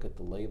take a look at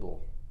the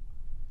label,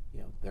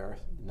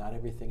 not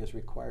everything is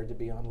required to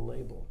be on a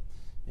label,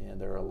 and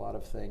there are a lot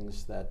of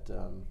things that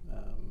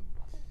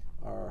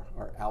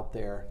are out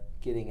there,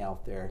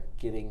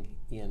 getting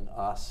in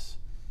us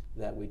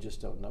that we just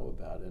don't know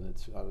about, and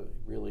it's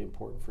really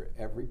important for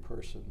every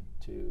person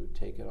to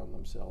take it on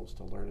themselves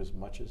to learn as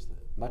much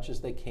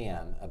as they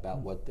can about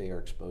what they are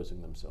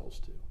exposing themselves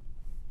to.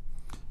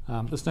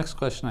 This next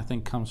question, I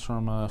think, comes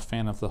from a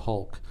fan of the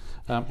Hulk.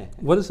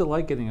 What is it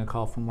like getting a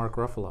call from Mark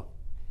Ruffalo?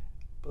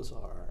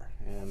 Bizarre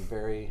and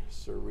very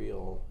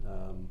surreal.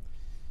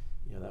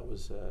 That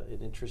was an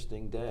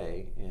interesting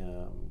day.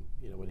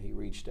 When he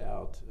reached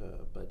out,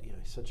 but he's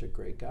such a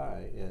great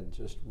guy and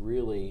just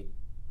really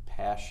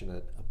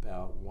passionate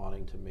about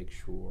wanting to make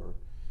sure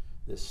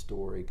this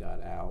story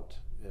got out,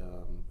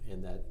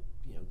 and that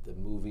the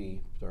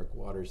movie Dark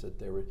Waters,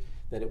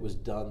 that it was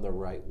done the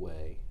right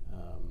way,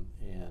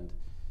 and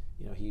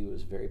he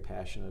was very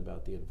passionate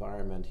about the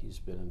environment. He's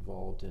been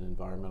involved in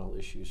environmental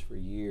issues for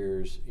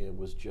years and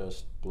was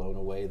just blown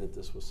away that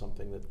this was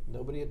something that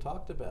nobody had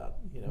talked about.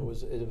 It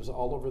was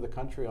all over the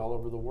country, all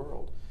over the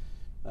world.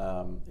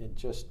 It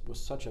just was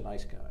such a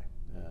nice guy,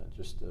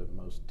 just the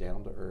most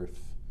down-to-earth,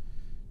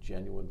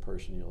 genuine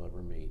person you'll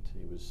ever meet.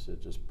 He was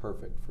just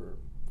perfect for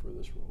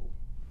this role.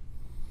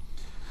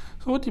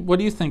 So what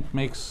do you think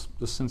makes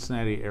the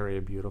Cincinnati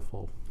area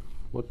beautiful?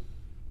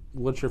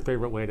 What's your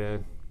favorite way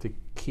to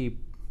keep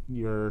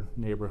your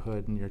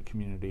neighborhood and your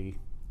community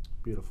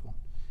beautiful?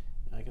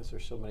 I guess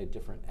there's so many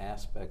different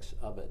aspects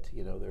of it.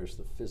 There's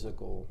the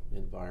physical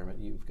environment.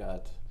 You've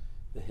got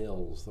the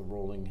hills, the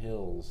rolling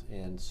hills,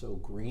 and so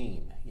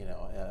green.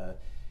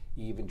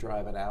 You even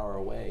drive an hour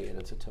away and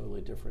it's a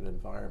totally different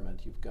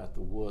environment. You've got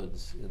the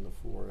woods in the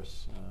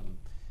forests,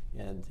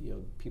 and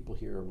people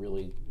here are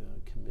really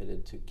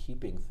committed to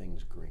keeping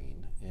things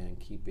green and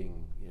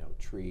keeping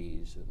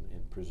trees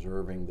and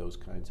preserving those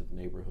kinds of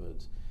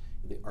neighborhoods.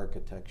 The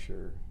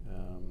architecture,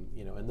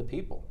 and the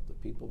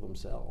people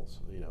themselves,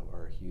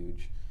 are a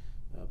huge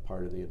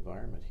part of the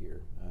environment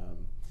here.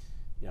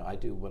 I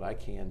do what I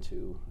can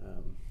to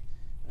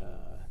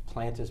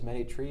plant as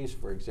many trees,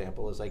 for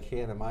example, as I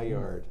can in my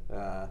yard,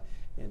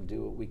 and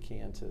do what we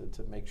can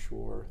to make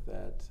sure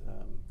that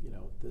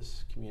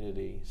this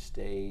community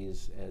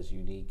stays as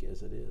unique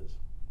as it is.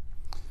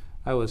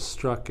 I was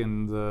struck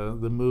in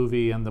the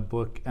movie and the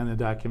book and the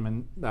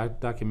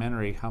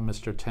documentary how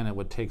Mr. Tennant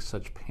would take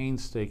such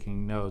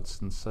painstaking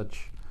notes and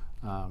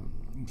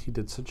he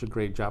did such a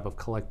great job of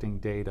collecting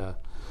data.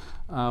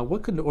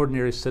 What could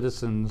ordinary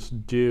citizens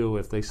do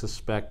if they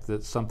suspect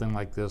that something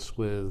like this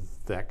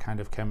with that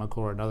kind of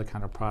chemical or another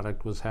kind of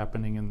product was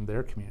happening in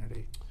their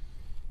community?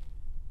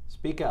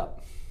 Speak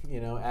up.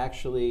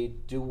 Actually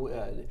do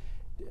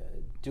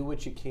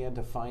what you can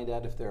to find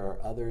out if there are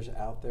others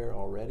out there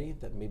already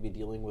that may be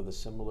dealing with a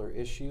similar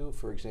issue.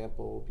 For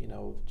example,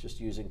 just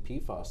using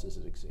PFAS as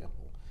an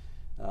example.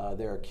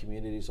 There are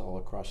communities all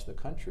across the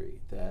country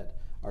that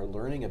are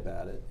learning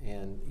about it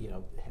and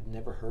have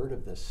never heard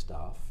of this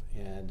stuff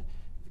and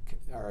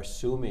are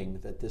assuming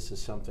that this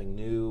is something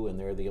new and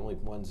they're the only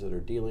ones that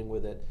are dealing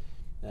with it.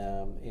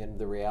 And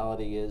the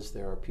reality is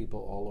there are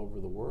people all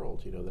over the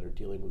world that are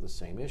dealing with the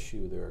same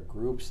issue. There are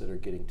groups that are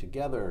getting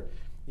together,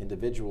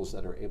 individuals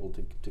that are able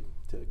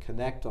to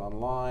connect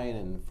online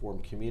and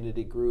form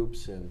community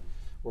groups, and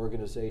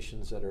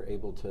organizations that are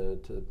able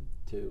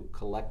to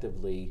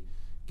collectively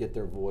get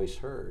their voice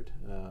heard.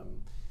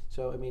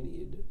 So,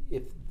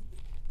 if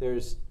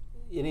there's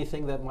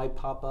anything that might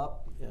pop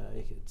up,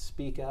 you could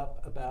speak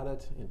up about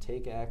it and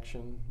take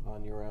action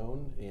on your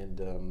own,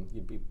 and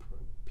you'd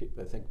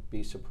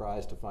be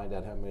surprised to find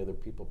out how many other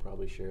people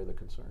probably share the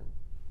concern.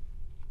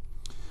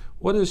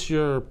 What is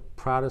your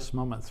proudest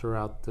moment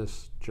throughout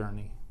this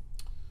journey?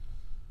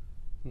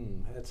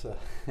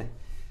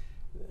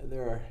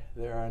 There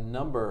are a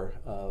number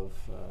of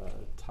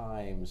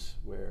times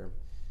where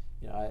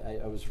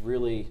I was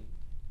really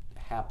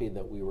happy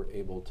that we were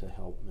able to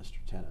help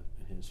Mr. Tennant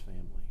and his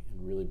family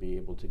and really be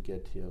able to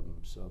get him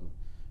some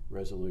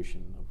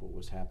resolution of what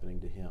was happening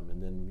to him,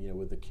 and then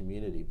with the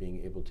community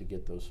being able to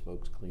get those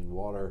folks clean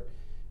water,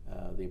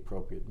 the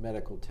appropriate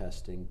medical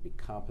testing, be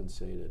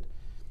compensated.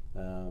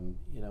 And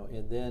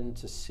then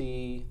to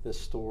see the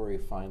story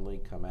finally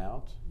come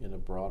out in a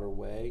broader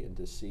way, and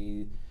to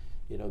see,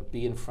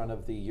 be in front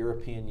of the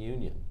European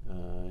Union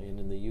and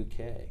in the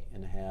UK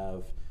and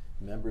have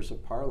members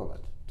of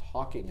Parliament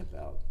talking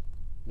about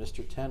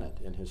Mr. Tennant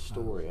and his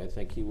story. I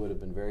think he would have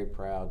been very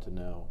proud to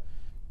know,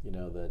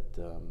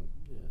 that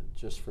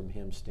just from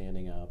him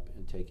standing up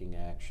and taking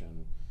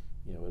action,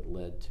 it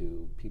led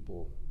to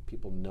people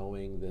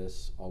knowing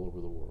this all over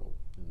the world,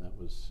 and that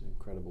was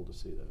incredible to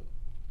see that.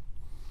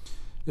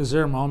 Is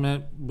there a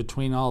moment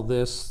between all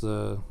this,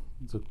 the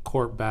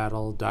court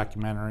battle,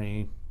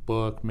 documentary,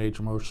 book,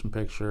 major motion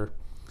picture,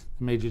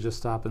 that made you just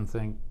stop and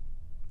think,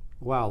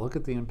 wow, look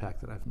at the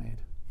impact that I've made?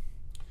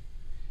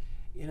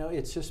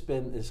 It's just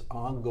been this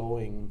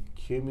ongoing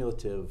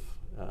cumulative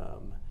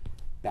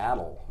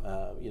battle.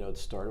 It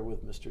started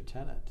with Mr.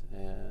 Tennant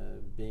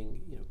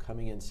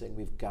coming in saying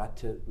we've got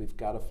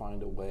to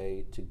find a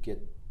way to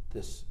get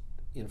this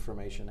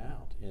information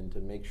out and to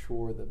make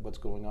sure that what's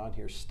going on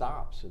here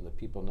stops and that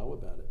people know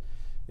about it.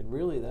 And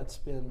really, that's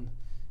been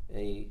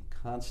a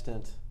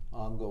constant,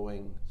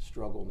 ongoing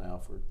struggle now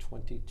for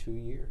 22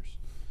 years.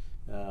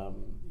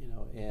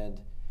 And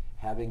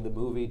having the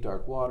movie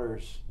Dark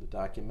Waters, the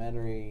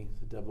documentary,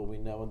 The Devil We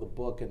Know, and the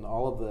book, and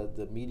all of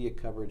the media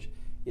coverage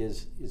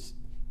is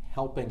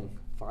helping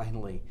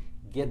finally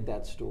get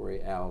that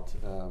story out.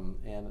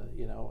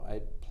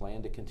 I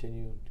plan to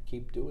continue to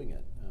keep doing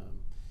it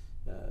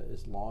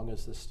as long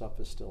as this stuff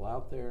is still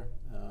out there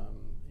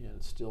and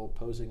it's still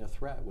posing a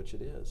threat, which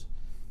it is.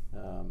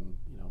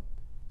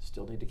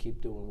 Still need to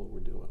keep doing what we're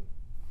doing.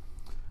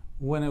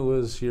 When it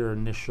was your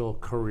initial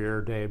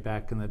career day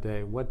back in the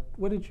day, what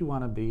did you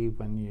want to be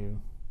when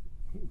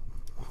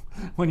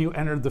you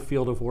entered the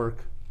field of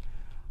work?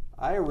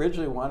 I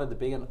originally wanted to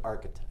be an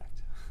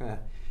architect.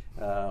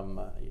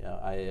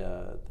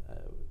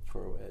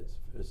 For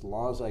as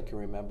long as I can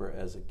remember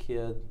as a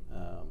kid,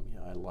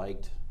 I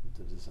liked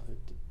to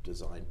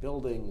design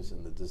buildings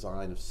and the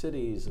design of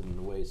cities and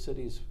the way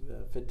cities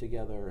fit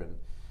together.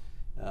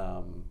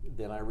 And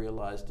then I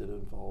realized it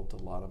involved a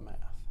lot of math.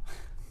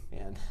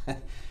 And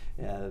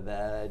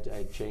that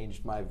I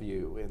changed my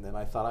view. And then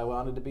I thought I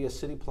wanted to be a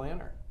city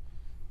planner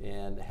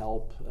and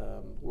help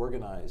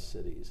organize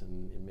cities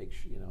and make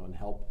sure, and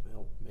help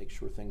make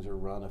sure things are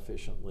run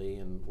efficiently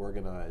and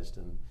organized.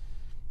 And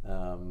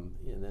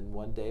then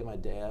one day, my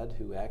dad,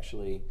 who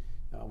actually,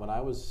 when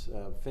I was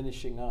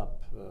finishing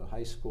up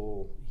high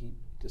school, he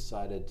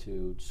decided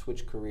to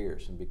switch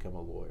careers and become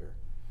a lawyer.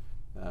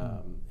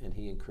 And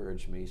he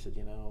encouraged me. He said,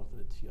 that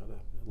you ought to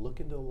look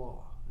into the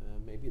law.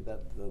 Maybe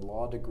that the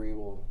law degree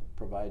will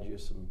provide you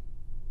some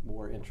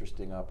more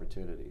interesting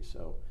opportunities.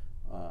 So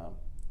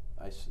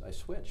I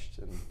switched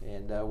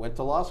and went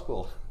to law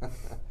school.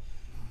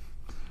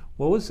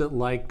 What was it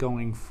like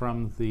going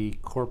from the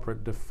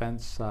corporate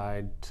defense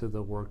side to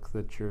the work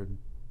that you're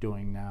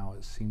doing now?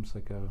 It seems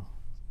like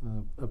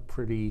a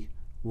pretty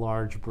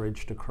large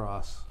bridge to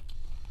cross.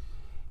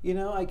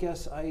 I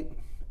guess I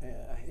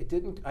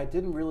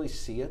didn't really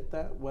see it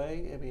that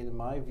way. I mean,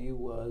 my view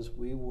was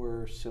we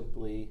were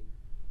simply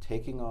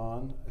taking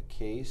on a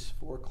case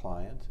for a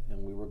client,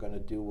 and we were going to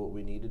do what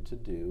we needed to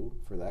do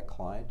for that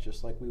client,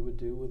 just like we would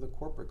do with a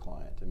corporate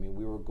client. I mean,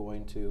 we were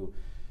going to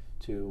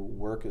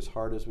work as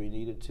hard as we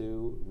needed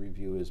to,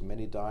 review as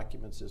many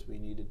documents as we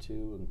needed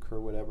to, incur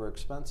whatever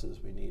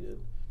expenses we needed,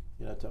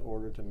 to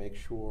order to make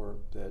sure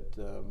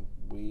that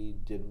we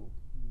did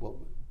what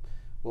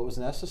was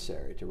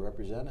necessary to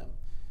represent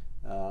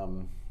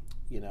him.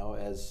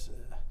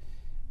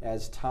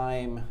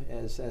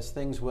 As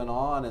things went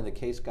on and the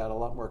case got a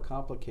lot more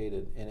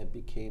complicated, and it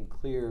became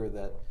clear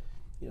that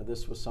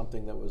this was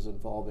something that was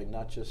involving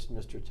not just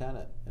Mr.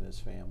 Tennant and his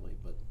family,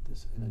 but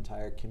an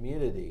entire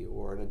community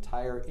or an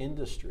entire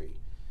industry.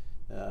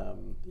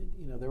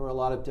 There were a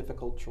lot of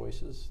difficult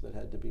choices that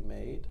had to be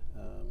made,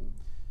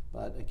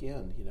 but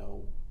again,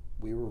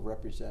 we were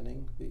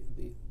representing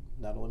the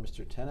not only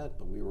Mr. Tennant,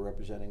 but we were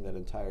representing that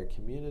entire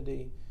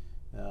community,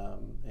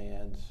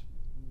 and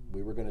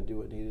we were going to do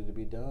what needed to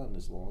be done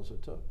as long as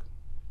it took.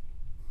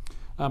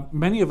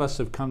 Many of us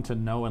have come to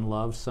know and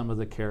love some of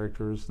the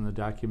characters in the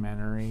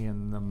documentary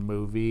and the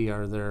movie.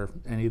 Are there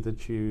any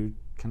that you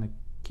kind of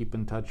keep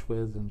in touch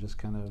with and just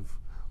kind of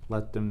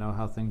let them know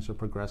how things are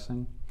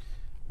progressing?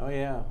 Oh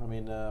yeah, I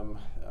mean,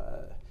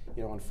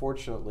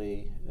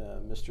 unfortunately,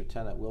 Mr.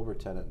 Tennant, Wilbur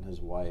Tennant, and his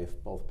wife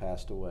both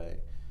passed away.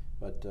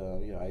 But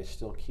I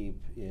still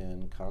keep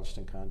in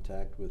constant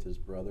contact with his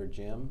brother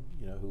Jim,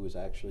 who is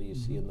actually you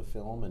see in the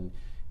film, and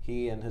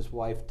he and his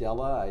wife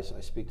Della. I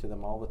speak to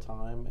them all the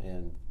time,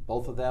 and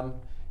both of them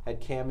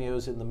had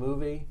cameos in the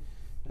movie.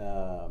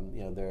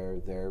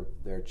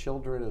 Their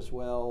children as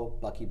well,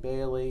 Bucky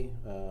Bailey.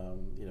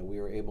 We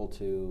were able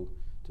to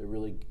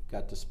really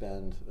got to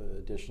spend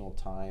additional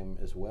time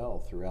as well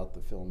throughout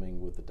the filming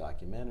with the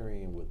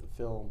documentary and with the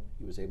film.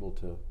 He was able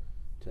to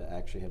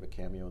actually have a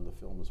cameo in the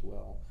film as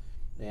well.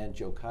 And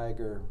Joe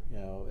Kiger,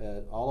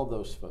 all of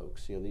those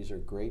folks, these are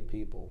great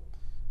people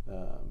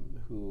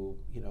who,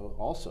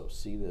 also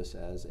see this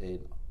as an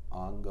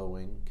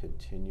ongoing,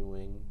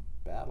 continuing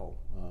battle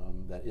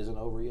that isn't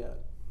over yet.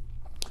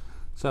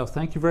 So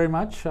thank you very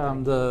much.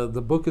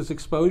 The book is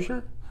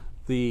Exposure.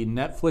 The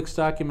Netflix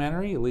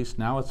documentary, at least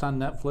now it's on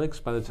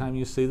Netflix. By the time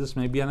you see this,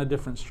 maybe on a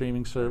different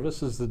streaming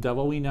service, is The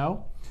Devil We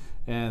Know.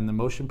 And the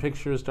motion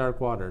picture is Dark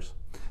Waters.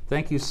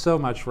 Thank you so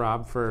much,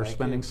 Rob, for Thank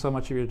spending you. so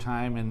much of your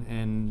time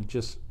and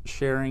just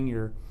sharing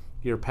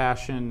your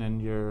passion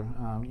and your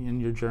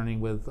in your journey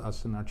with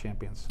us and our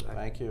champions today.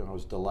 Thank you. I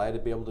was delighted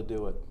to be able to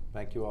do it.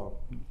 Thank you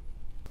all.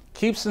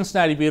 Keep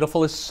Cincinnati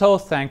Beautiful is so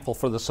thankful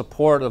for the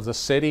support of the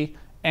city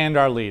and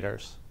our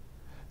leaders.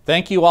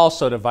 Thank you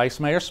also to Vice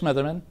Mayor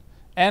Smitherman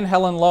and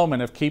Helen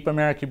Lohman of Keep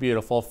America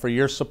Beautiful for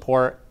your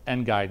support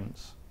and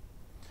guidance.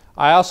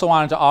 I also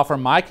wanted to offer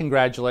my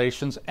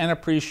congratulations and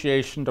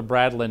appreciation to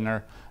Brad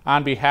Lindner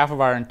on behalf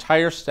of our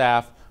entire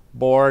staff,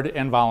 board,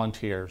 and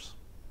volunteers.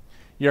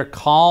 Your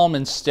calm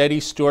and steady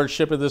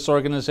stewardship of this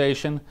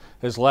organization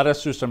has led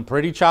us through some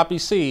pretty choppy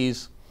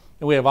seas,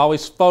 and we have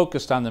always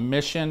focused on the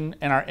mission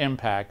and our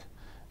impact,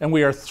 and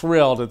we are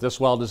thrilled at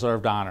this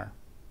well-deserved honor.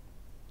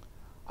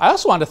 I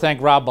also want to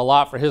thank Rob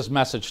Bilott for his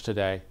message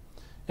today,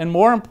 and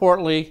more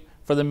importantly,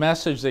 for the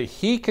message that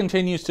he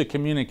continues to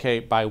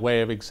communicate by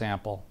way of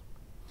example.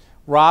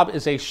 Rob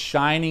is a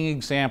shining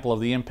example of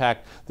the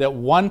impact that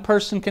one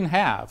person can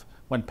have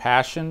when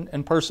passion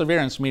and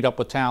perseverance meet up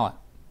with talent.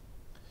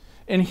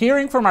 In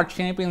hearing from our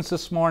champions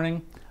this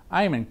morning,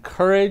 I am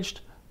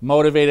encouraged,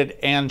 motivated,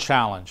 and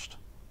challenged.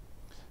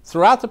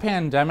 Throughout the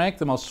pandemic,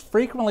 the most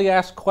frequently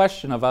asked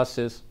question of us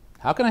is,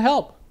 how can I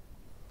help?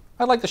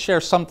 I'd like to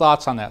share some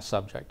thoughts on that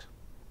subject.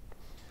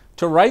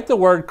 To write the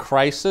word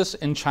crisis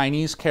in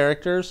Chinese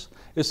characters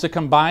is to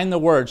combine the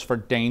words for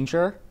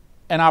danger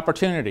and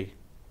opportunity.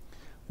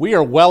 We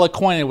are well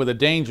acquainted with the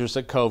dangers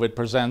that COVID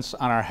presents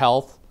on our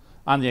health,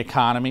 on the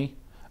economy,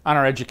 on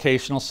our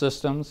educational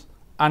systems,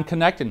 on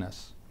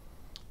connectedness.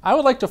 I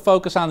would like to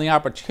focus on the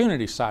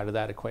opportunity side of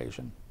that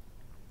equation.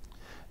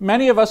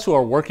 Many of us who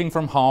are working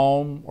from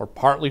home or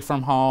partly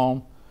from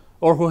home,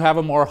 or who have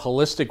a more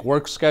holistic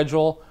work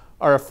schedule,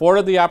 are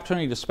afforded the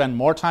opportunity to spend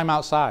more time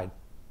outside,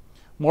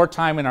 more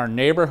time in our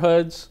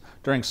neighborhoods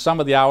during some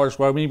of the hours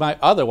where we might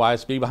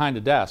otherwise be behind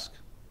a desk.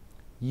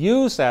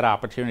 Use that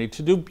opportunity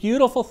to do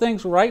beautiful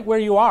things right where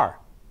you are.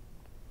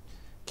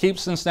 Keep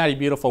Cincinnati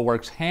Beautiful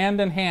works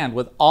hand in hand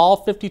with all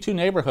 52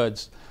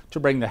 neighborhoods to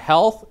bring the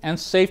health and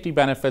safety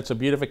benefits of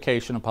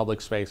beautification of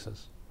public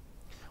spaces.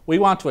 We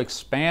want to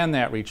expand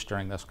that reach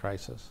during this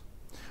crisis.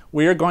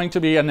 We are going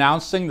to be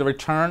announcing the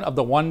return of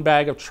the One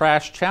Bag of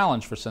Trash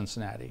Challenge for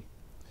Cincinnati.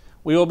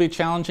 We will be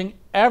challenging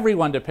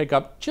everyone to pick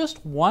up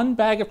just one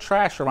bag of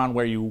trash around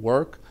where you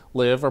work,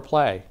 live, or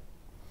play.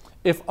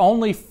 If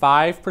only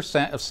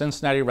 5% of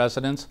Cincinnati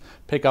residents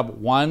pick up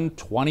one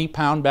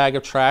 20-pound bag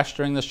of trash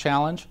during this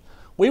challenge,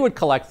 we would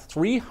collect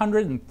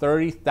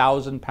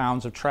 330,000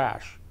 pounds of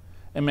trash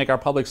and make our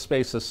public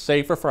spaces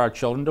safer for our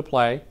children to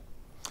play,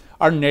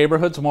 our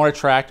neighborhoods more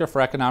attractive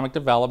for economic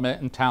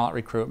development and talent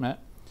recruitment,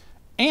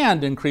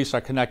 and increase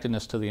our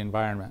connectedness to the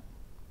environment.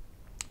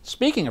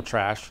 Speaking of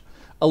trash,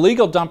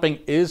 illegal dumping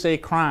is a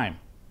crime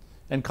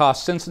and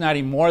costs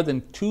Cincinnati more than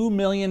 $2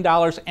 million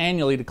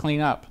annually to clean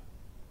up.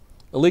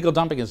 Illegal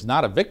dumping is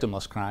not a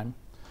victimless crime.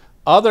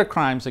 Other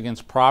crimes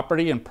against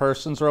property and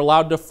persons are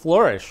allowed to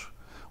flourish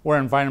where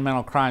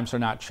environmental crimes are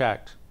not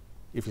checked.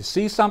 If you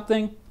see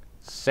something,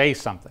 say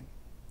something.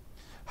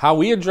 How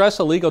we address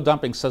illegal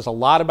dumping says a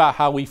lot about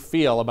how we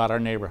feel about our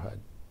neighborhood.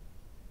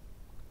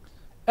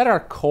 At our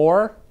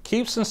core,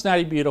 Keep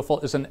Cincinnati Beautiful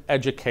is an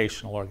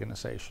educational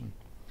organization.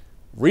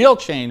 Real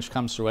change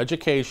comes through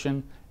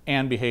education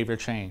and behavior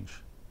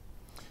change.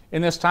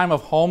 In this time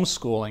of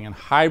homeschooling and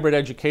hybrid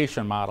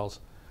education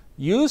models,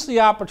 use the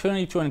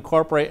opportunity to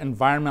incorporate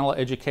environmental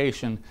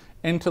education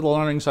into the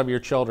learnings of your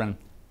children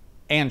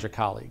and your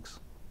colleagues.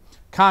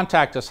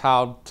 Contact us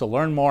to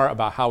learn more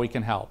about how we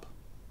can help.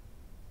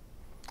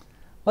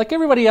 Like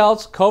everybody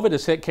else, COVID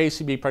has hit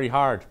KCB pretty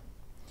hard.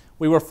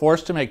 We were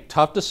forced to make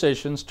tough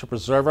decisions to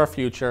preserve our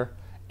future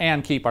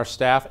and keep our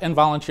staff and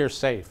volunteers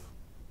safe.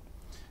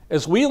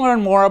 As we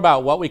learn more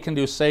about what we can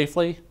do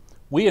safely,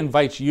 we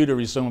invite you to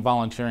resume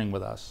volunteering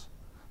with us.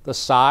 The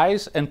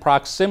size and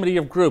proximity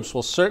of groups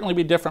will certainly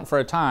be different for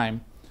a time,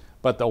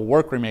 but the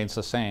work remains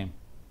the same.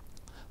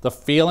 The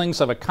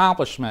feelings of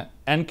accomplishment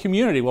and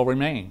community will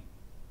remain.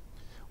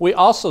 We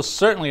also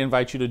certainly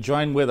invite you to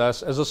join with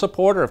us as a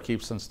supporter of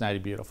Keep Cincinnati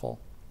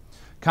Beautiful.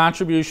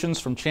 Contributions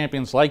from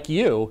champions like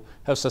you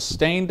have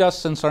sustained us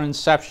since our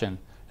inception,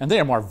 and they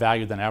are more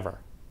valued than ever.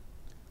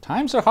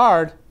 Times are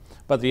hard,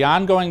 but the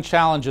ongoing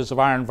challenges of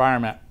our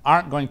environment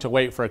aren't going to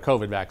wait for a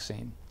COVID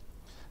vaccine.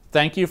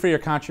 Thank you for your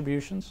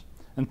contributions,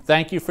 and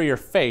thank you for your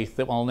faith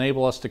that will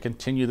enable us to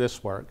continue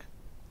this work.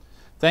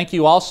 Thank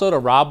you also to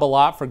Rob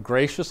Bilott for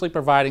graciously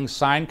providing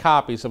signed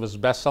copies of his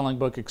best-selling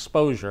book,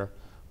 Exposure,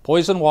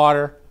 Poison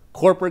Water,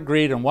 Corporate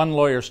Greed, and One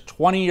Lawyer's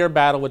 20-year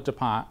battle with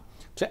DuPont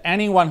to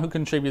anyone who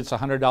contributes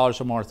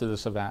 $100 or more through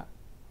this event.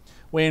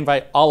 We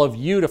invite all of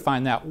you to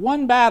find that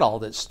one battle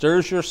that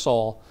stirs your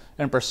soul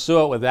and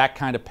pursue it with that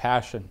kind of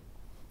passion.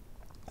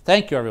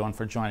 Thank you, everyone,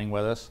 for joining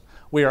with us.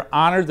 We are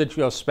honored that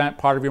you have spent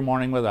part of your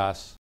morning with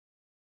us.